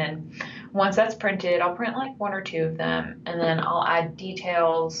perfection. And once that's printed, I'll print like one or two of them, and then I'll add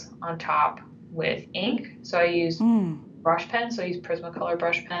details on top with ink. So I use Mm. brush pens, so I use Prismacolor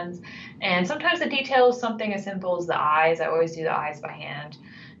brush pens. And sometimes the detail is something as simple as the eyes. I always do the eyes by hand,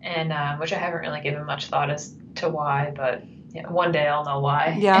 and which I haven't really given much thought as to why, but yeah, one day I'll know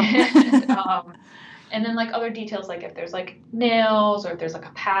why. Yeah. And then like other details, like if there's like nails or if there's like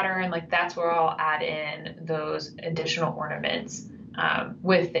a pattern, like that's where I'll add in those additional ornaments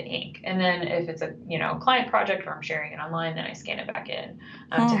with the ink. And then if it's a client project or I'm sharing it online, then I scan it back in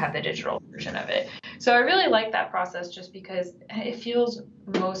to Hmm. have the digital version of it. So I really like that process just because it feels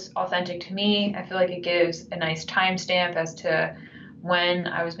most authentic to me. I feel like it gives a nice timestamp as to when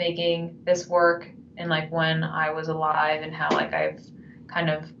I was making this work and like when I was alive, and how like I've kind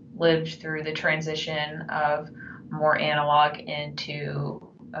of lived through the transition of more analog into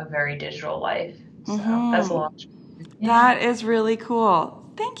a very digital life. So that's a Hmm. long, yeah. That is really cool.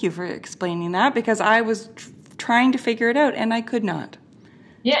 Thank you for explaining that, because I was trying to figure it out and I could not.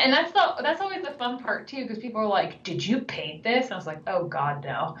 Yeah, and that's always the fun part too, because people are like, "Did you paint this?" And I was like, "Oh God,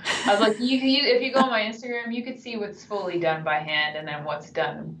 no." I was like, "You if you go on my Instagram, you could see what's fully done by hand and then what's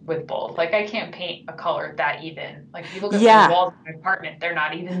done with both. Like I can't paint a color that even. Like if you look at my Yeah. walls in my apartment, they're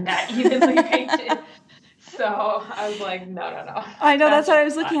not even that evenly painted." So I was like, "No, no, no, I know, that's that's what a I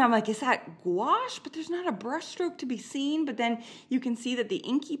was lot." looking at. I'm like, is that gouache? But there's not a brush stroke to be seen. But then you can see that the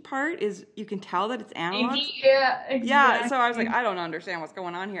inky part is, you can tell that it's analog. Inky, yeah, Yeah, so I was like, exactly. I don't understand what's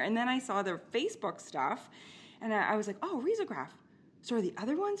going on here. And then I saw their Facebook stuff, and I was like, oh, risograph. So are the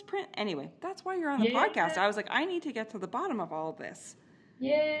other ones print? Anyway, that's why you're on the podcast. Yeah. I was like, I need to get to the bottom of all of this.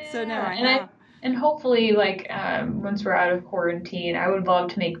 So now Yeah, I and have. hopefully like once we're out of quarantine, I would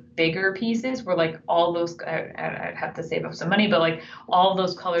love to make bigger pieces where like all those I'd have to save up some money, but like all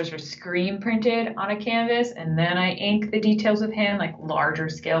those colors are screen printed on a canvas, and then I ink the details of hand, like larger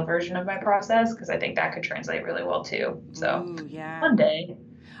scale version of my process, because I think that could translate really well too. So Ooh, yeah. one day.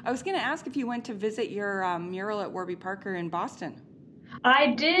 I was going to ask if you went to visit your mural at Warby Parker in Boston. I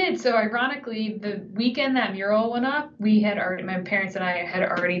did. So ironically, the weekend that mural went up, we had already, my parents and I had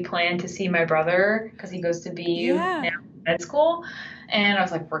already planned to see my brother because he goes to BU now Yeah. in med school. And I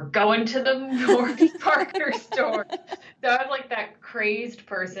was like, we're going to the Warby Parker store. So I was like that crazed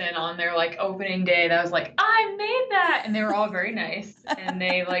person on their like opening day that was like, I made that. And they were all very nice. And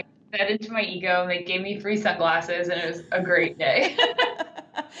they like fed into my ego and they gave me free sunglasses and it was a great day.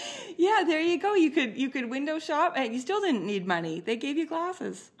 Yeah, there you go. You could window shop and you still didn't need money. They gave you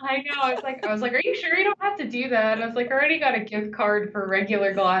glasses. I know. I was like, are you sure you don't have to do that? I was like, I already got a gift card for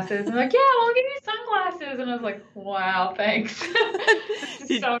regular glasses. And they're like, yeah, well, I'll give you sunglasses. And I was like, wow, thanks. This is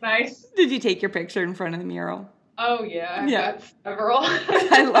did so nice. did you take your picture in front of the mural? Oh yeah, I've Yeah. got several.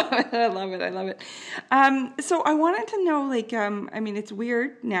 I love it. I love it. I love it. So I wanted to know, like, I mean, it's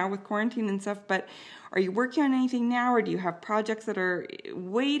weird now with quarantine and stuff, but are you working on anything now, or do you have projects that are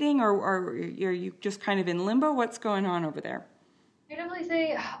waiting, or are you just kind of in limbo? What's going on over there? I definitely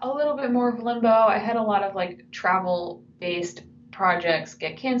say a little bit more of limbo. I had a lot of like travel based projects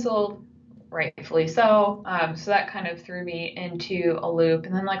get canceled, rightfully so. So that kind of threw me into a loop.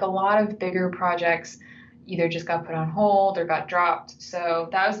 And then like a lot of bigger projects either just got put on hold or got dropped. So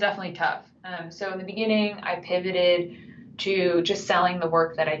that was definitely tough. So in the beginning, I pivoted to just selling the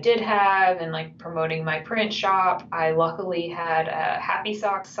work that I did have and like promoting my print shop. I luckily had a Happy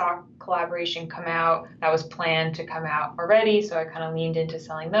Socks sock collaboration come out that was planned to come out already, so I kind of leaned into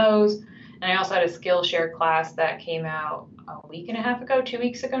selling those. And I also had a Skillshare class that came out a week and a half ago, 2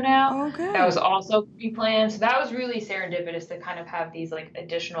 weeks ago now. Oh, That was good. also pre-planned. So that was really serendipitous to kind of have these like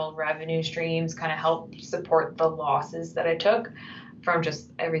additional revenue streams kind of help support the losses that I took from just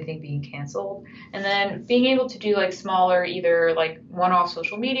everything being canceled. And then being able to do like smaller, either like one off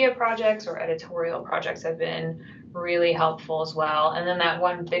social media projects or editorial projects have been really helpful as well. And then that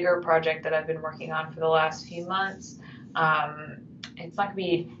one bigger project that I've been working on for the last few months, it's not gonna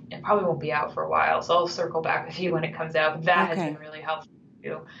be, it probably won't be out for a while. So I'll circle back with you when it comes out. But that has been Okay. really helpful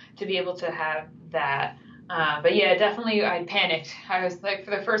too, to be able to have that. But yeah, definitely I panicked. I was like,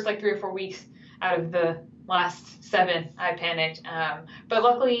 for the first like 3 or 4 weeks out of the last 7, I panicked. But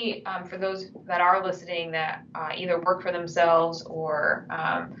luckily, for those that are listening that either work for themselves or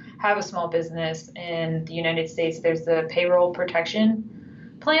have a small business in the United States, there's the payroll protection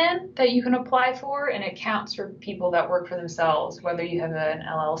plan that you can apply for, and it counts for people that work for themselves, whether you have an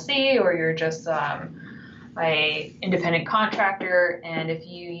LLC or you're just a independent contractor. And if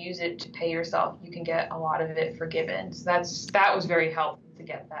you use it to pay yourself, you can get a lot of it forgiven. So that was very helpful to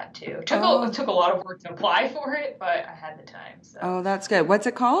get that too. It Oh, took a lot of work to apply for it, but I had the time. So oh, that's good. What's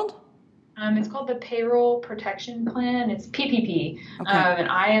it called? it's called the Payroll Protection Plan. It's PPP. Okay. And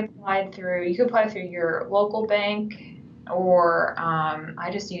I applied through, you can apply through your local bank, or I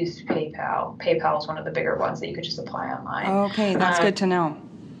just used PayPal. PayPal is one of the bigger ones that you could just apply online. Okay, that's Um, good to know.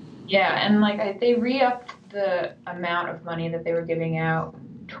 yeah, and like they re-upped the amount of money that they were giving out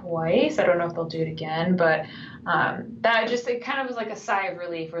twice. I don't know if they'll do it again, but that just, it kind of was like a sigh of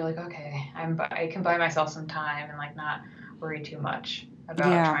relief. We're like, okay, I can buy myself some time and like not worry too much about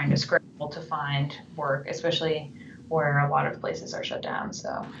Yeah. trying to scramble to find work, especially where a lot of places are shut down.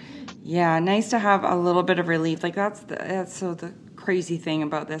 So Yeah, nice to have a little bit of relief. Like that's so the crazy thing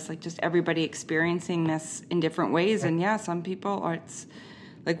about this, like just everybody experiencing this in different ways. And yeah, some people are, it's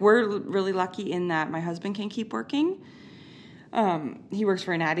like we're really lucky in that my husband can keep working. He works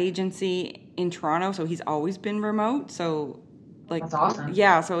for an ad agency in Toronto, so he's always been remote. So like that's awesome.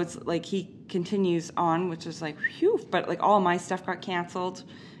 yeah, so it's like he continues on, which is like phew, but like all my stuff got canceled.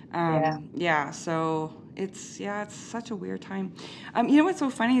 Yeah. Yeah, so it's such a weird time. You know what's so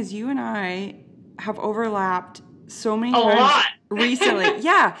funny is you and I have overlapped so many A times. lot. recently.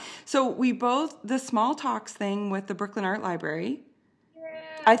 Yeah. So we both, the small talks thing with the Brooklyn Art Library. Yeah.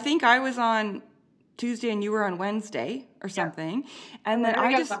 I think I was on Tuesday and you were on Wednesday or something. And then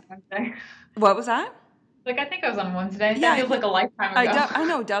I was on Wednesday. What was that? Like, I think I was on Wednesday. Yeah, That feels like a lifetime ago. I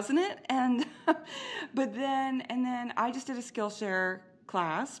know, doesn't it? And then I just did a Skillshare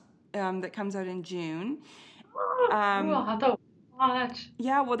class that comes out in June. I'll have to watch.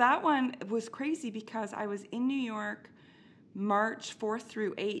 Yeah, well, that one was crazy because I was in New York March 4th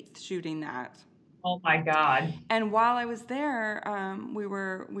through 8th shooting that. Oh my God. And while I was there,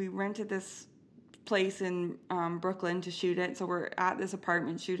 we rented this place in Brooklyn to shoot it. So we're at this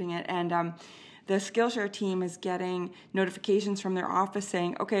apartment shooting it, and the Skillshare team is getting notifications from their office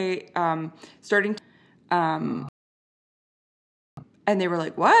saying, "Okay, starting." And they were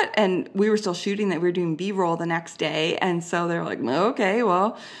like, "What?" And we were still shooting that. We were doing B-roll the next day, and so they were like, "Okay,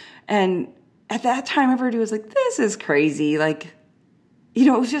 well," and at that time, everybody was like, "This is crazy!" Like,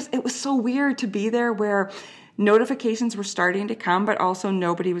 it was so weird to be there where notifications were starting to come, but also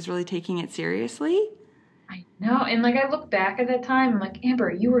nobody was really taking it seriously. I know. And like, I look back at that time, I'm like, Amber,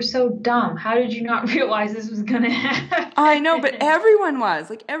 you were so dumb. How did you not realize this was going to happen? I know, but everyone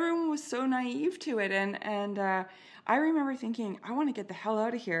was so naive to it. And I remember thinking, I want to get the hell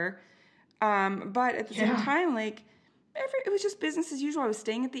out of here. But at the same time, like, it was just business as usual. I was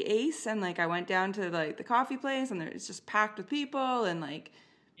staying at the Ace, and like I went down to like the coffee place, and it's just packed with people, and like,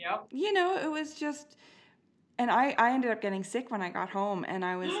 it was just. And I ended up getting sick when I got home, and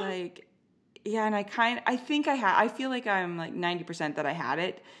I was like, yeah, and I feel like I'm like 90% that I had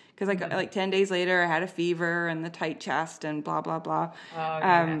it, because I got like 10 days later I had a fever and the tight chest and blah blah blah.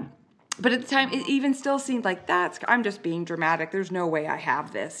 But at the time it even still seemed like I'm just being dramatic. There's no way I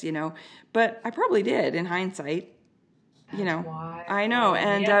have this, but I probably did in hindsight. Wild. I know.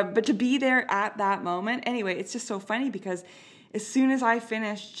 And but to be there at that moment, anyway, it's just so funny because as soon as I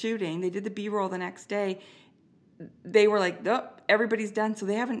finished shooting, they did the B-roll the next day. They were like, oh, everybody's done. So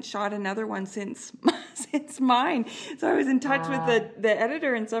they haven't shot another one since mine. So I was in touch with the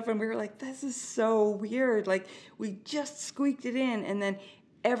editor and stuff, and we were like, this is so weird. Like, we just squeaked it in, and then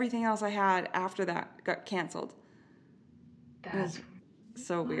everything else I had after that got canceled. That's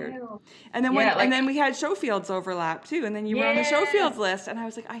so weird. And then and then we had Showfield's overlap too, and then you were on the Showfield's list, and I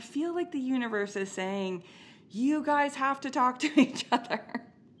was like, I feel like the universe is saying, you guys have to talk to each other.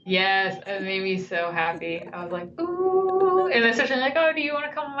 Yes, it made me so happy. I was like, ooh. And then Session like, oh, do you want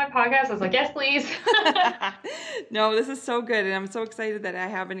to come on my podcast? I was like, yes, please. No, this is so good. And I'm so excited that I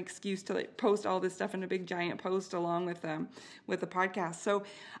have an excuse to like post all this stuff in a big giant post along with the podcast. So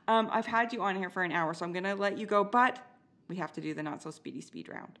I've had you on here for an hour, so I'm going to let you go. But we have to do the not so speedy speed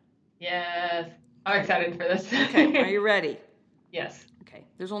round. Yes. I'm excited for this. Okay. Are you ready? Yes. Okay.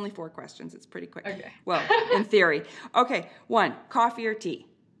 There's only 4 questions. It's pretty quick. Okay. Well, in theory. Okay. 1, coffee or tea?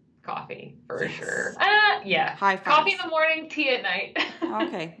 Coffee, for sure. Yeah. High fives. Coffee in the morning, tea at night.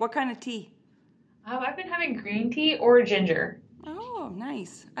 Okay. What kind of tea? I've been having green tea or ginger. Oh,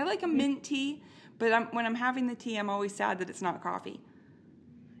 nice. I like a mint tea, but when I'm having the tea, I'm always sad that it's not coffee.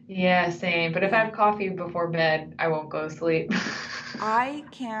 Yeah, same. But if I have coffee before bed, I won't go to sleep. I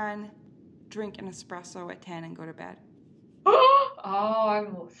can drink an espresso at 10 and go to bed. Oh,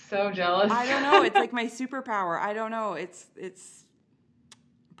 I'm so jealous. I don't know. It's like my superpower. I don't know. It's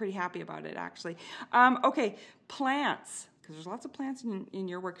pretty happy about it, actually. Okay, plants, because there's lots of plants in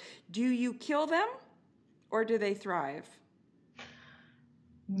your work. Do you kill them or do they thrive?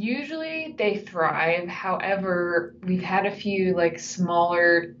 Usually they thrive. However, we've had a few like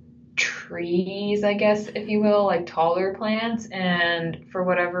smaller trees, I guess, if you will, like taller plants, and for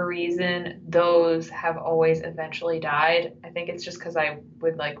whatever reason, those have always eventually died. I think it's just because I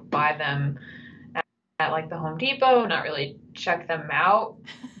would like buy them at like the Home Depot, not really check them out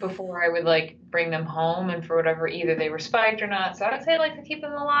before I would like bring them home, and for whatever, either they were spiked or not. So I would say like to keep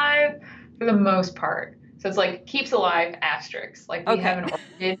them alive for the most part. So it's like keeps alive asterisk. Like we have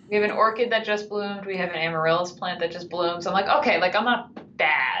an orchid that just bloomed. We have an amaryllis plant that just bloomed. So I'm like, okay, like I'm not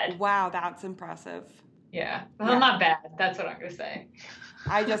bad. Wow, that's impressive. Yeah, I'm not bad. That's what I'm gonna say.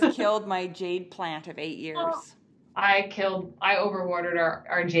 I just killed my jade plant of 8 years. Oh. I overwatered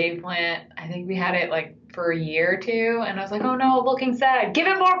our jade plant. I think we had it like for a year or 2, and I was like, oh no, looking sad. Give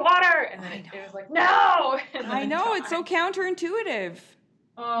it more water. And then it was like, no. I know, it's so counterintuitive.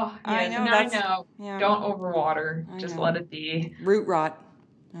 Oh, yes, I know. Yeah. Don't overwater. Just let it be. Root rot.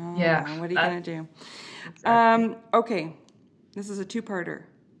 Oh, yeah. What are you going to do? Exactly. Okay. This is a 2-parter.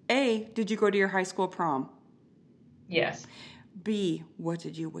 A, did you go to your high school prom? Yes. B, what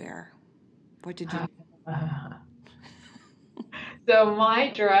did you wear? What did you... So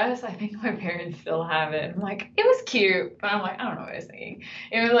my dress, I think my parents still have it. I'm like, it was cute, but I'm like, I don't know what I was thinking.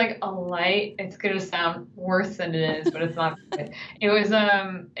 It was like a light. It's gonna sound worse than it is, but it's not good. It was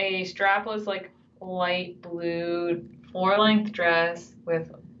a strapless like light blue floor length dress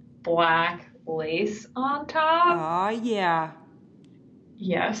with black lace on top. Oh, yeah.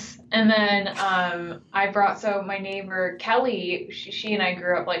 Yes. And then I brought so my neighbor Kelly, she and I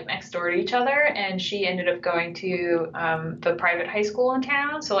grew up like next door to each other, and she ended up going to the private high school in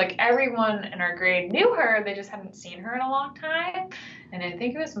town. So like everyone in our grade knew her, they just hadn't seen her in a long time. And I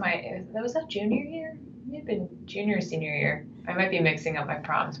think it was that was that junior year? It may have been junior or senior year. I might be mixing up my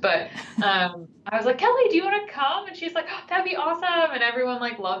proms, but I was like, Kelly, do you want to come? And she's like, oh, that'd be awesome. And everyone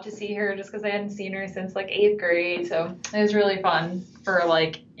like loved to see her just because they hadn't seen her since like eighth grade. So it was really fun for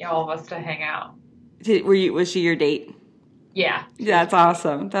like all of us to hang out. Was she your date? Yeah. That's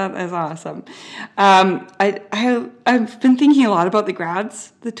awesome. That is awesome. I've been thinking a lot about the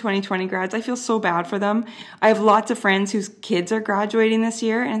grads, the 2020 grads. I feel so bad for them. I have lots of friends whose kids are graduating this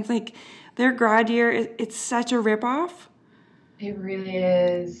year, and it's like their grad year, it's such a ripoff. It really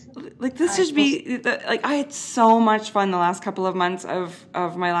is. Like this should be like I had so much fun the last couple of months of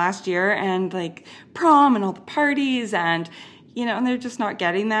my last year, and like prom and all the parties, and and they're just not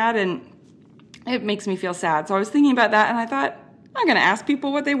getting that, and it makes me feel sad. So I was thinking about that, and I thought I'm gonna ask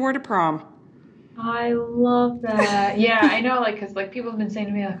people what they wore to prom. I love that. Yeah, I know, like, because like people have been saying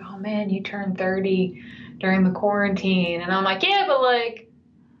to me, like, oh man, you turned 30 during the quarantine. And I'm like, yeah, but like,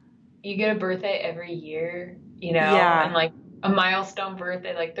 you get a birthday every year, and Yeah. like a milestone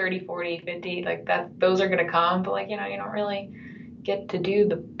birthday, like 30, 40, 50, like that, those are going to come. But like, you don't really get to do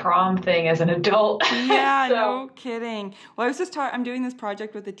the prom thing as an adult. Yeah, So, no kidding. Well, I was just I'm doing this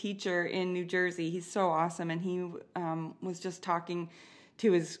project with a teacher in New Jersey. He's so awesome, and he was just talking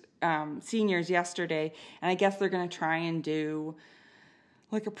to his seniors yesterday, and I guess they're going to try and do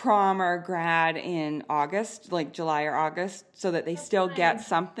like a prom or a grad in August, like July or August, so that they still get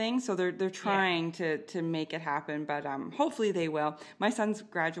something. So they're trying to make it happen, but hopefully they will. My son's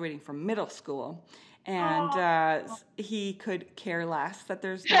graduating from middle school, and he could care less that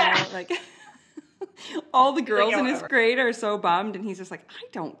there's no like. All the girls in his grade are so bummed, and he's just like, I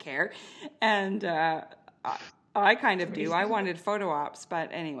don't care, and I kind of do. I wanted photo ops, but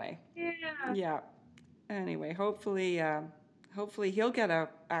anyway, yeah. Anyway, hopefully he'll get a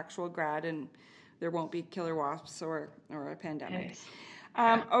actual grad, and there won't be killer wasps or a pandemic.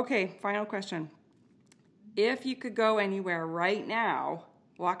 Okay, final question. If you could go anywhere right now,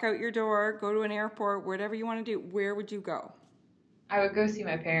 walk out your door, go to an airport, whatever you want to do, where would you go? I would go see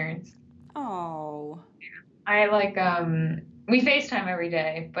my parents. Oh. I like we FaceTime every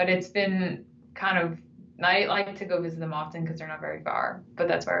day, but it's been kind of I like to go visit them often because they're not very far. But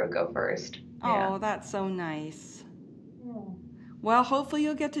that's where I would go first. Oh, that's so nice. Well, hopefully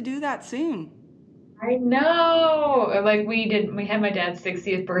you'll get to do that soon. I know. Like we had my dad's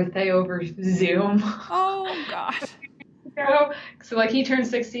 60th birthday over Zoom. Oh God. So like he turns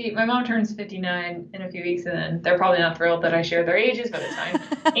 60, my mom turns 59 in a few weeks, and then they're probably not thrilled that I share their ages, but it's fine.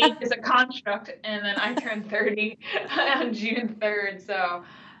 Age is a construct, and then I turn 30 on June 3rd. So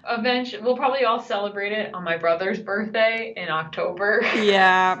eventually we'll probably all celebrate it on my brother's birthday in October.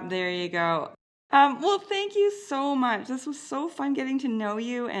 Yeah, there you go. Well, thank you so much. This was so fun getting to know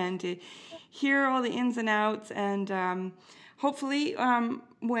you and to hear all the ins and outs, and hopefully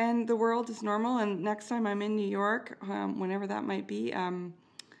when the world is normal and next time I'm in New York, whenever that might be,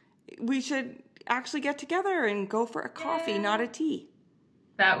 we should actually get together and go for a coffee, not a tea.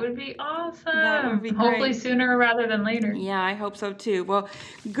 That would be awesome. That would be great. Hopefully sooner rather than later. Yeah, I hope so too. Well,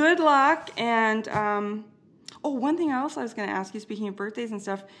 good luck. And one thing else I was going to ask you, speaking of birthdays and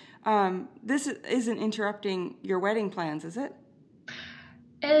stuff, this isn't interrupting your wedding plans, is it?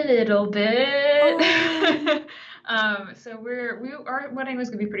 A little bit. Oh. So our wedding was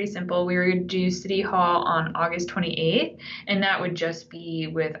gonna be pretty simple. We were gonna do City Hall on August 28th, and that would just be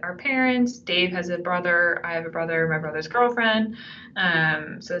with our parents. Dave has a brother, I have a brother, my brother's girlfriend.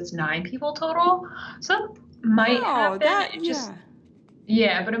 So it's 9 people total. So that might happen.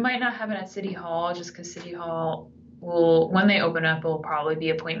 Yeah, but it might not happen at City Hall just because City Hall when they open up, it'll probably be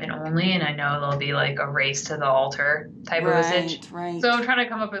appointment only, and I know there'll be like a race to the altar type of a situation. Right. So I'm trying to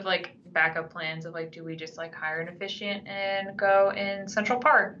come up with like backup plans of like, do we just like hire an officiant and go in Central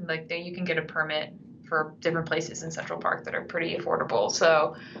Park? Like you can get a permit for different places in Central Park that are pretty affordable.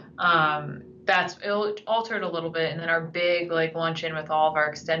 So it'll alter it a little bit, and then our big like luncheon with all of our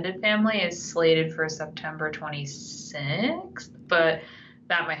extended family is slated for September 26th, but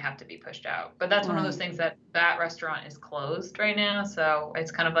that might have to be pushed out. But that's one of those Right. things that restaurant is closed right now, so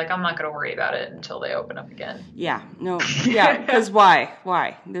it's kind of like I'm not going to worry about it until they open up again. Yeah. No. Yeah. Because why?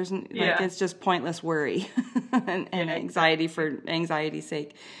 Why? Like Yeah. it's just pointless worry and Yeah, anxiety exactly. for anxiety's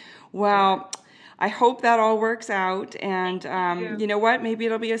sake. Yeah. Well, I hope that all works out. And Thank you. you know what? Maybe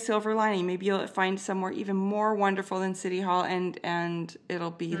it'll be a silver lining. Maybe you'll find somewhere even more wonderful than City Hall, and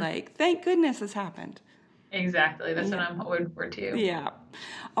it'll be Mhm. like, thank goodness this happened. Exactly. That's what Yeah. I'm hoping for too. Yeah.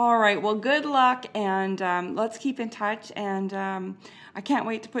 All right. Well, good luck, and let's keep in touch. And I can't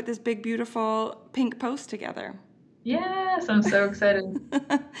wait to put this big, beautiful pink post together. Yes, I'm so excited.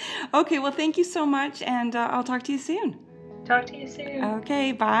 Okay. Well, thank you so much, and I'll talk to you soon. Talk to you soon.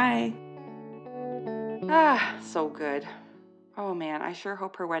 Okay. Bye. Ah, so good. Oh man, I sure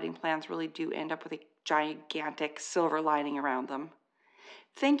hope her wedding plans really do end up with a gigantic silver lining around them.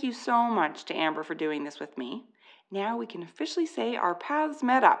 Thank you so much to Amber for doing this with me. Now we can officially say our paths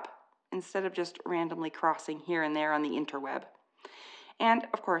met up instead of just randomly crossing here and there on the interweb. And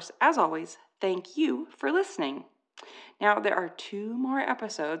of course, as always, thank you for listening. Now, there are 2 more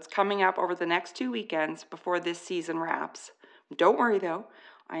episodes coming up over the next 2 weekends before this season wraps. Don't worry though,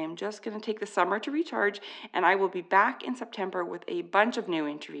 I am just going to take the summer to recharge, and I will be back in September with a bunch of new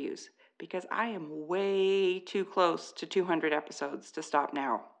interviews because I am way too close to 200 episodes to stop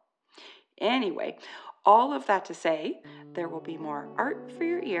now. Anyway, all of that to say, there will be more art for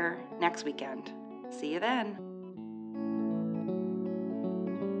your ear next weekend. See you then.